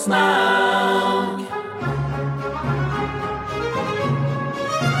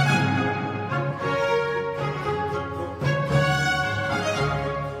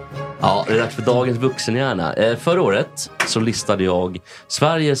Ja, det är dags för dagens vuxenhjärna. Förra året så listade jag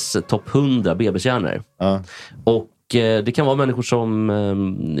Sveriges topp 100 bebishjärnor. Och det kan vara människor som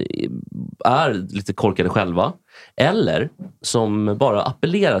är lite korkade själva. Eller som bara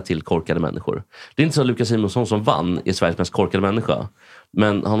appellerar till korkade människor. Det är inte så Lukas Simonsson som vann är Sveriges mest korkade människa.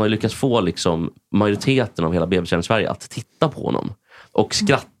 Men han har ju lyckats få liksom majoriteten av hela bebishjärnan i Sverige att titta på honom. Och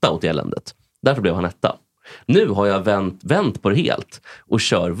skratta åt eländet. Därför blev han etta. Nu har jag vänt på det helt och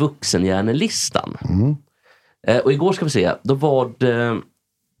kör vuxenhjärnelistan. Och igår ska vi se, då var det...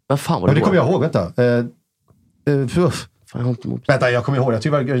 Vad fan var det? Det kommer jag ihåg, vänta. Vänta, jag kommer ihåg. Jag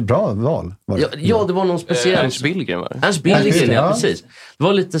tycker det var ett bra val. Ja, det var någon speciell... Ernst Billgren var det. Ernst Billgren, ja, precis. Det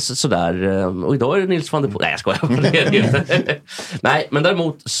var lite sådär... Och idag är det Nils van der Poel. Nej, jag skojar. Nej, men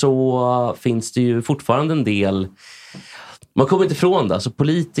däremot så finns det ju fortfarande en del... Man kommer inte ifrån det. Alltså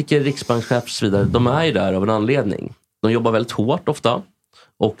politiker, riksbankschef och så vidare, de är ju där av en anledning. De jobbar väldigt hårt ofta.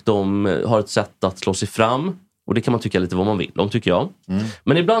 Och de har ett sätt att slå sig fram. Och det kan man tycka lite vad man vill om, tycker jag.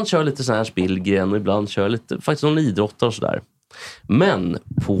 Men ibland kör jag lite sån här Spillgren och ibland kör jag lite faktiskt någon idrottare och sådär. Men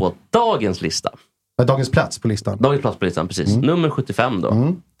på dagens lista. Dagens plats på listan. Dagens plats på listan, precis. Nummer 75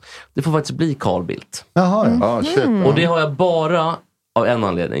 då. Det får faktiskt bli Carl Bildt. Jaha, Och det har jag bara av en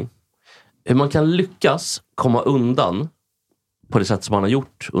anledning. Hur man kan lyckas komma undan på det sätt som man har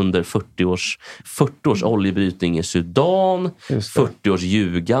gjort under 40 års oljebrytning i Sudan, 40 års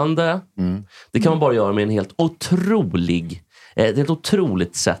ljugande. Det kan man bara göra med en helt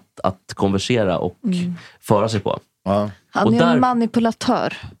otroligt sätt att konversera och föra sig på. Han är en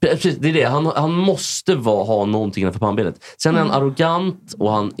manipulatör. Precis, det är det. Han måste ha någonting innanför pannbenet. Sen är han arrogant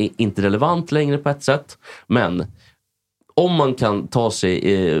och han är inte relevant längre på ett sätt. Men om man kan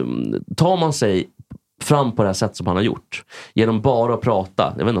tar man sig fram på det här sätt som han har gjort genom bara att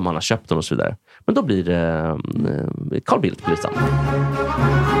prata, jag vet inte om han har köpt den och så vidare, men då blir det Carl Bildt på listan.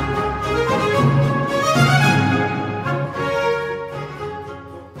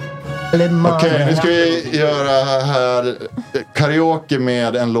 Okej, nu ska vi göra här karaoke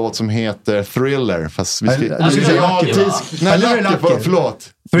med en låt som heter Thriller. Fast vi ska förlåt.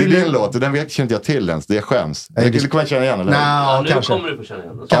 Det är din låt, den känner inte jag till ens. Det är skäms. Det kommer jag känna igen, eller? Ja, nu kommer du på känna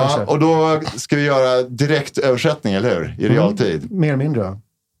igen. Ja, och då ska vi göra direkt översättning, eller hur? I realtid. Mer eller mindre.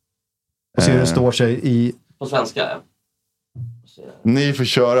 Och se hur det står sig i... På svenska, ja. Ni får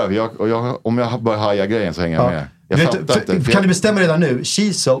köra. Om jag bara hajar grejen så hänger jag med. Kan du bestämma redan nu?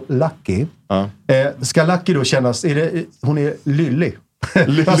 She's so lucky. Ska lucky då kännas... hon är lyllig.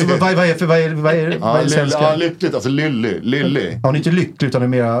 Alltså, vad är svenska? Ja, lyckligt. Alltså lyllig. Hon är inte lycklig utan är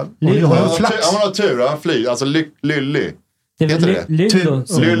mera... Hon har flax. Han har tur. Han flyr. Alltså lyllig. Heter det?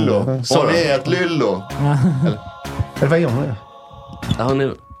 Lyllo. Hon är ett lyllo. Eller vad är hon? Hon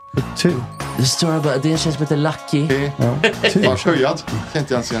är... Tur. Det står bara... Det är en tjej som heter Lucky. Ja, sjöjad. Kan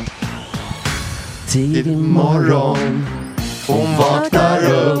inte ens igen. Tidig morgon, hon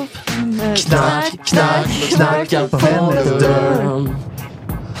vaknar upp, knackar på hennes dörr.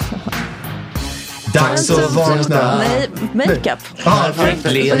 Dags att vakna. Nej, makeup.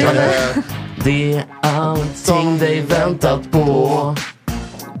 Perfekt ledare. Det är allting dig väntat på.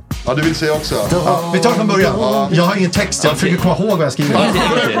 Ja, du vill säga också. Vi tar från början. Jag har ingen text, jag försöker komma ihåg vad jag skriver. Jag har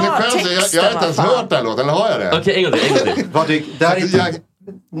inte ens hört den låten, eller har jag det? Okej, en gång till. Där är inte...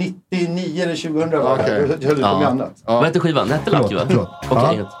 99 eller 2000 var det. Jag höll lite med annat. Vad heter skivan? Hette Lucky, va?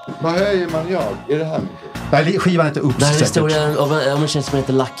 Okej. Vad höjer man jag? Är det här? Nej, skivan heter Oops. Det här är historien om en tjej som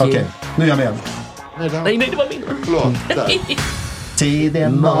heter Lucky. Okej, nu är jag med. Nej, det var min. Förlåt. Tidig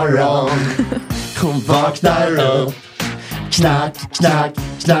morgon, hon vaknar upp,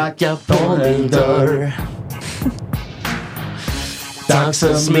 knackar på din dörr. Dags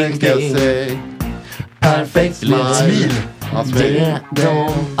att sminka sig, perfekt smil. Det de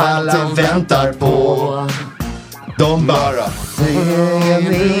alla väntar på. De bara... Det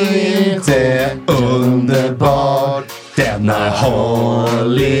är inte underbart, denna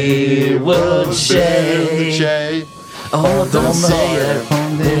Hollywood-tjej. Och de säger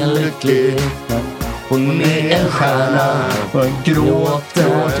hon är lycklig, hon är en stjärna. Hon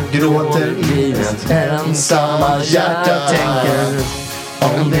gråter i livets ensamma hjärta. Tänker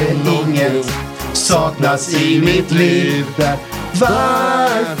om det inget saknas i mitt liv.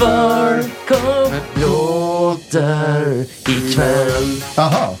 Varför låter ikväll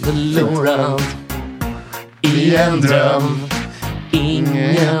förlorad i en dröm.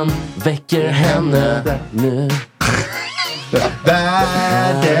 Ingen väcker henne nu.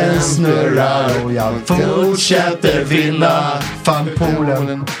 Världen snurrar och jag fortsätter vinna. Fan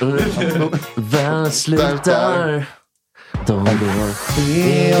polen. Världen slutar. De går.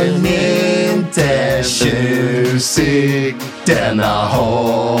 Är inte tjusig denna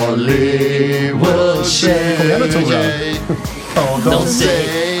Hollywood-tjej. De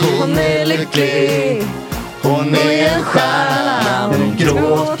säger hon är lycklig, hon är en stjärna. Hon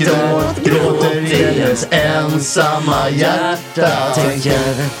gråter i ens ensamma hjärta.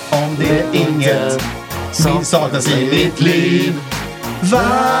 Tänker om det är inget som saknas i mitt liv.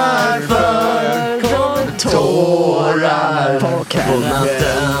 Varför kom tårar på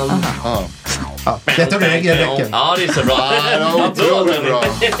natten? Detta räcker. Ja, det är så bra. Jag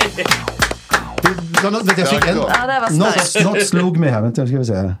fick något slog mig här. Vänta, ska vi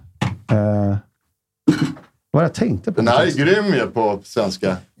se. Vad jag tänkte på. Den här är grym ju på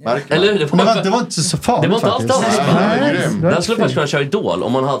svenska märken. Eller hur? Det var inte så farligt. Det var inte alls faktiskt. Den skulle faktiskt kunna köra Idol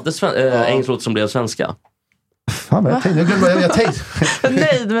om man hade engelsk låt som blev svenska. Fan, jag tänkte.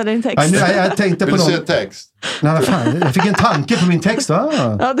 Nöjd med din text. Jag tänkte på någon. Vill du se text? Nej, vad fan. Jag fick en tanke på min text, va?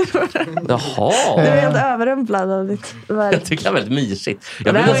 Ja, det var det. Jaha. Du är helt överrumplad av ditt verk. Jag tycker det är väldigt mysigt.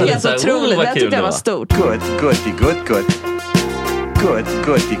 Det här var helt otroligt. Det tyckte jag var stort. Good.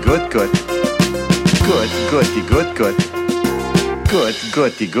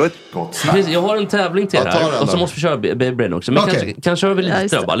 Gott. Jag har en tävling till här. Och så måste vi köra Baby Brain också. Men kanske kör vi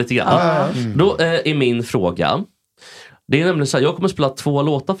lite grann. Då är min fråga. Det är nämligen så här, jag kommer att spela 2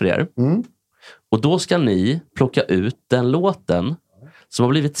 låtar för er. Och då ska ni plocka ut den låten som har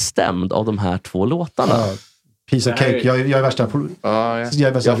blivit stämd av de här 2 låtarna. Piece of cake. Jag är värsta...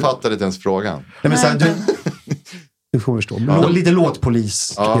 Jag fattade inte ens frågan. Nej, men så här, du får förstå. Lite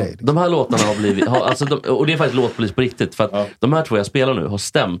låtpolis-grej. De här låtarna har blivit... och det är faktiskt låtpolis på riktigt. För att de här 2 jag spelar nu har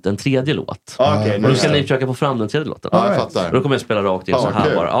stämt en 3:e låt. Och då ska ni försöka få fram den 3:e låten. Ja, jag fattar. Och då kommer jag spela rakt in så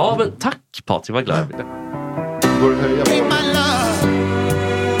här bara. Ja, men tack Patrik, vad glad jag blir.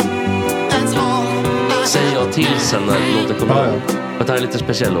 Säger jag till sen när låten kommer igång. För det här är lite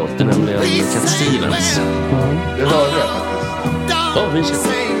speciell låt. Det är nämligen Cat Stevens. Jag hörde det faktiskt. Ja, mysigt.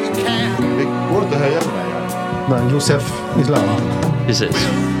 Det går inte att höja på mig här. Nej, Josef Islam. Precis.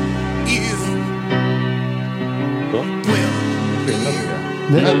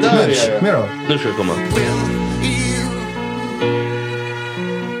 Mer då? Nu ska det komma.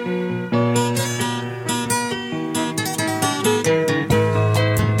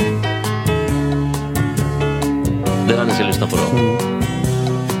 Det här ni ska lyssna på då.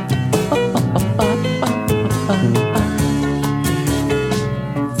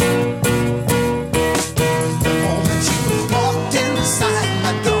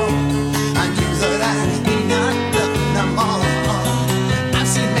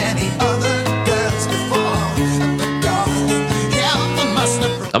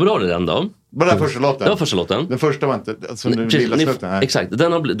 Ja, men då har ni den då. Var det första låten? Det var första låten. Den första var inte... Alltså, den lilla slutten, exakt.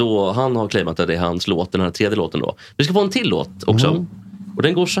 Den har då, han har claimat att det är hans låt, den här 3:e låten då. Vi ska få en till låt också. Och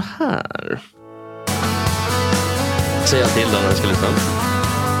den går så här. Säger jag till den när jag ska lyssna.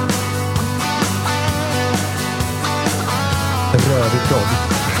 Rödigt blad.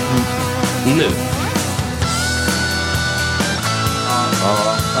 Nu.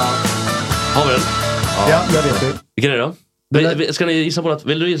 Har vi den? Ja, jag vet det. Vilken är det då? Ska ni gissa på att...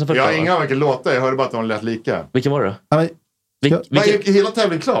 Vill du gissa först? Jag har inga vilken låta, jag hörde bara att de lät lika. Vilken var det då? Är hela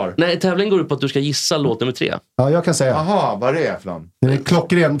tävlingen klar? Nej, tävlingen går ut på att du ska gissa låt nummer 3. Ja, jag kan säga. Jaha, vad är det för någon? Den är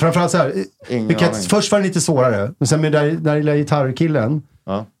klockren. Framförallt så här. Först var det lite svårare. Men sen med den lilla gitarrkillen.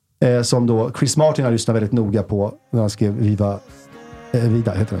 Som då Chris Martin har lyssnat väldigt noga på när han skrev Viva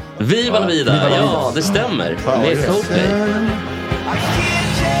Vida heter det. Viva la vida, ja det stämmer. Med Coldplay.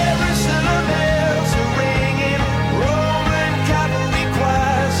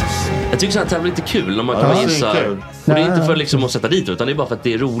 Jag tycker så här tävlar lite kul när man kan gissa. Och det är inte för liksom att sätta dit utan det är bara för att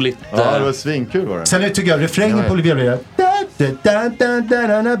det är roligt. Ja, det var svinkul var det. Sen tycker jag refrängen på Olivia blir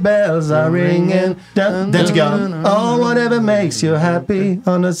bells are ringing. Den tycker jag. Oh, whatever makes you happy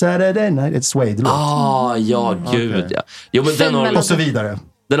on a Saturday night. It's Suede. Ja, gud ja. Jo, men den har och så vidare.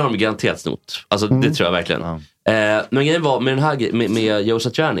 Den har de garanterat snott. Alltså det tror jag verkligen. Men grejen var med den här med Joe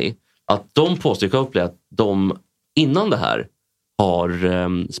Satriani att de påstår i Coldplay att de innan det här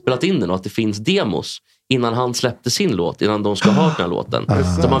har spelat in den och att det finns demos innan han släppte sin låt, innan de ska ha den här låten.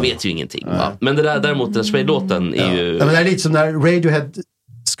 Så man vet ju ingenting. Va? Men det där, däremot den Suede-låten är ju... Ja, men det är lite som när Radiohead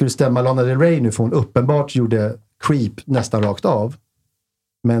skulle stämma Lana Del Rey nu för hon uppenbart gjorde Creep nästan rakt av.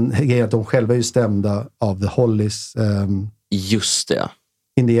 Men grejen är att de själva är ju stämda av The Hollies. Just det.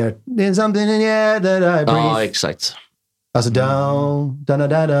 In the air. There's something in the air that I breathe. Ja, exakt. Alltså down,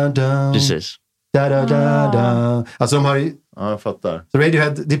 down. Precis. Alltså de har ju... Ja, jag fattar. Så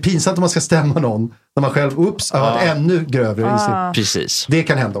Radiohead, det är pinsamt om man ska stämma någon när man själv, har varit ännu grövre i sig. Precis. Det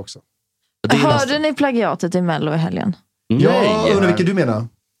kan hända också. Hörde ni plagiatet i Mello i helgen? Ja, undrar vilket du menar.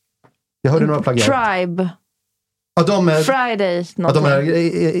 Jag hörde några plagiat. Tribe. Ja, de är... Friday. Ja, de är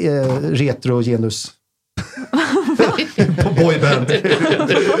retro-genus. På boyband.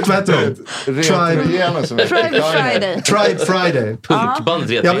 Vad heter de? Tribe Friday. Punkband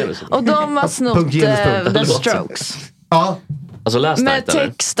retro-genus. Och de har snott The Strokes. Ja. Alltså läs med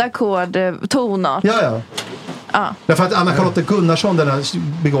text, ackord, tonart. Ja. Därför att Anna-Charlotte Gunnarsson, den här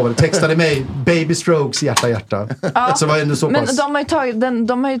begåvade, textade mig Baby Strokes, hjärta. Så var ändå så pass. Men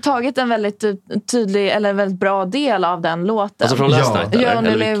de har ju tagit en väldigt tydlig eller väldigt bra del av den låten. Alltså från Last Night? You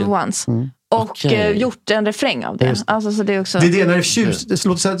only live once. Och gjort en refräng av det. Alltså, så det är också... Det är det när det tjus...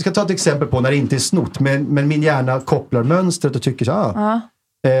 Jag ska ta ett exempel på när det inte är snott. Men min hjärna kopplar mönstret och tycker så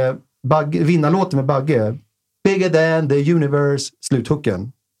vinnarlåten med Bagge. Bigger than the universe.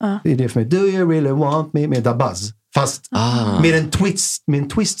 Sluthooken. Det är det för mig. Do you really want me? Med Dabaz. Fast med en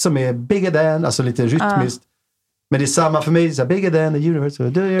twist som är bigger than. Alltså lite rytmiskt. Men det är samma för mig, så bigger than the universe.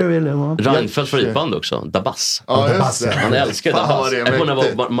 Do you really want? Reinfeldts favoritband också, Dabas. Ja, Dabas. Han älskar Dabas. Jag kommer ihåg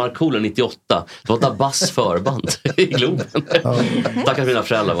när var Markoolio 98. Det var Dabas förband i Globen. Tackar mina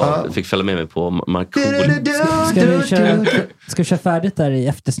föräldrar fick följa med mig på Markoolio. Ska vi köra färdigt där i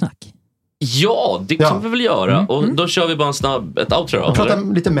eftersnack? Ja, det kan vi väl göra. Och då kör vi bara ett outro. Jag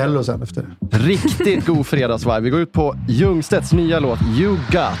pratar lite mello sen efter. Riktigt god fredagsvibe. Vi går ut på Ljungstedts nya låt You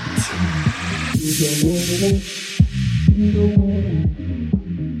Got.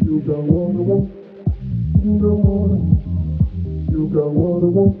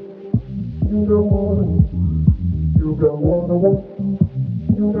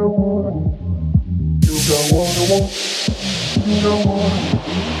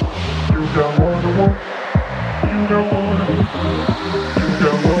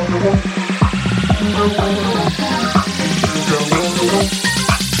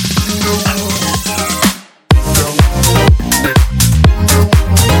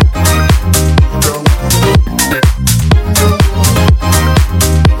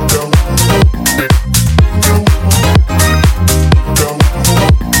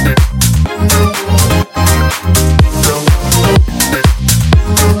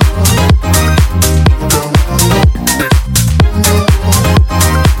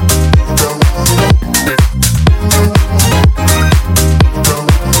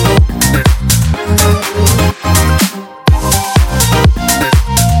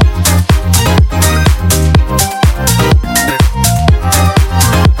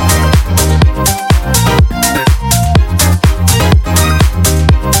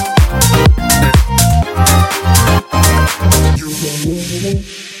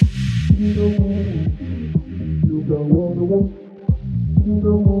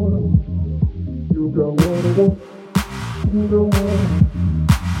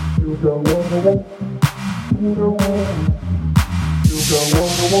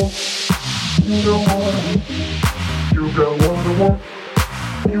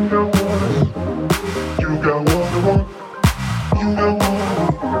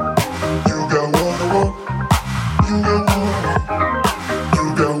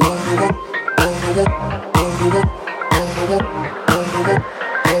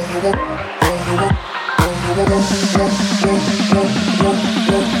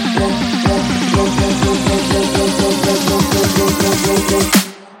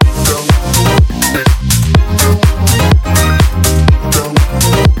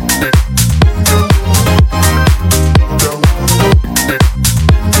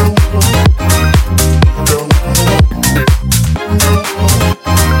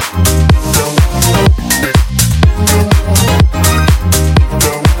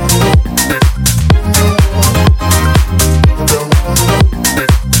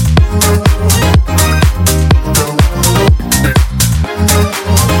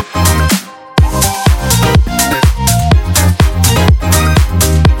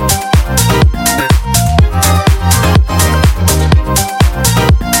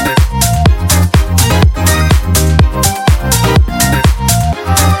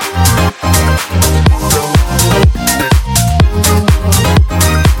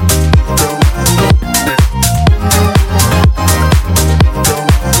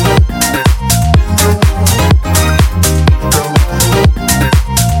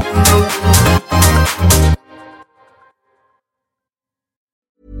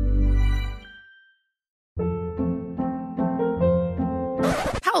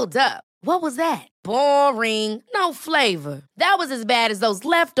 Hold up. What was that? Boring. No flavor. That was as bad as those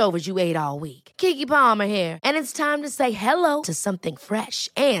leftovers you ate all week. Keke Palmer here, and it's time to say hello to something fresh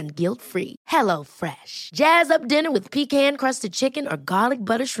and guilt-free. Hello Fresh. Jazz up dinner with pecan-crusted chicken or garlic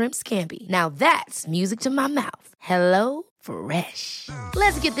butter shrimp scampi. Now that's music to my mouth. Hello Fresh.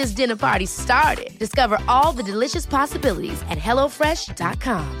 Let's get this dinner party started. Discover all the delicious possibilities at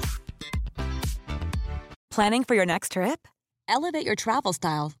hellofresh.com. Planning for your next trip? Elevate your travel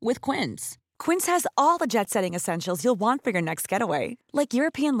style with Quince. Quince has all the jet-setting essentials you'll want for your next getaway, like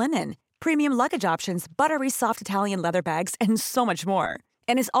European linen, premium luggage options, buttery soft Italian leather bags, and so much more.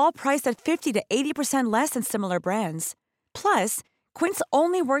 And is all priced at 50 to 80% less than similar brands. Plus, Quince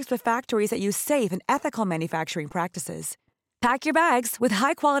only works with factories that use safe and ethical manufacturing practices. Pack your bags with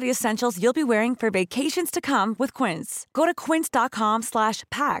high-quality essentials you'll be wearing for vacations to come with Quince. Go to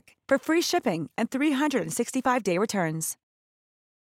quince.com/pack for free shipping and 365-day returns.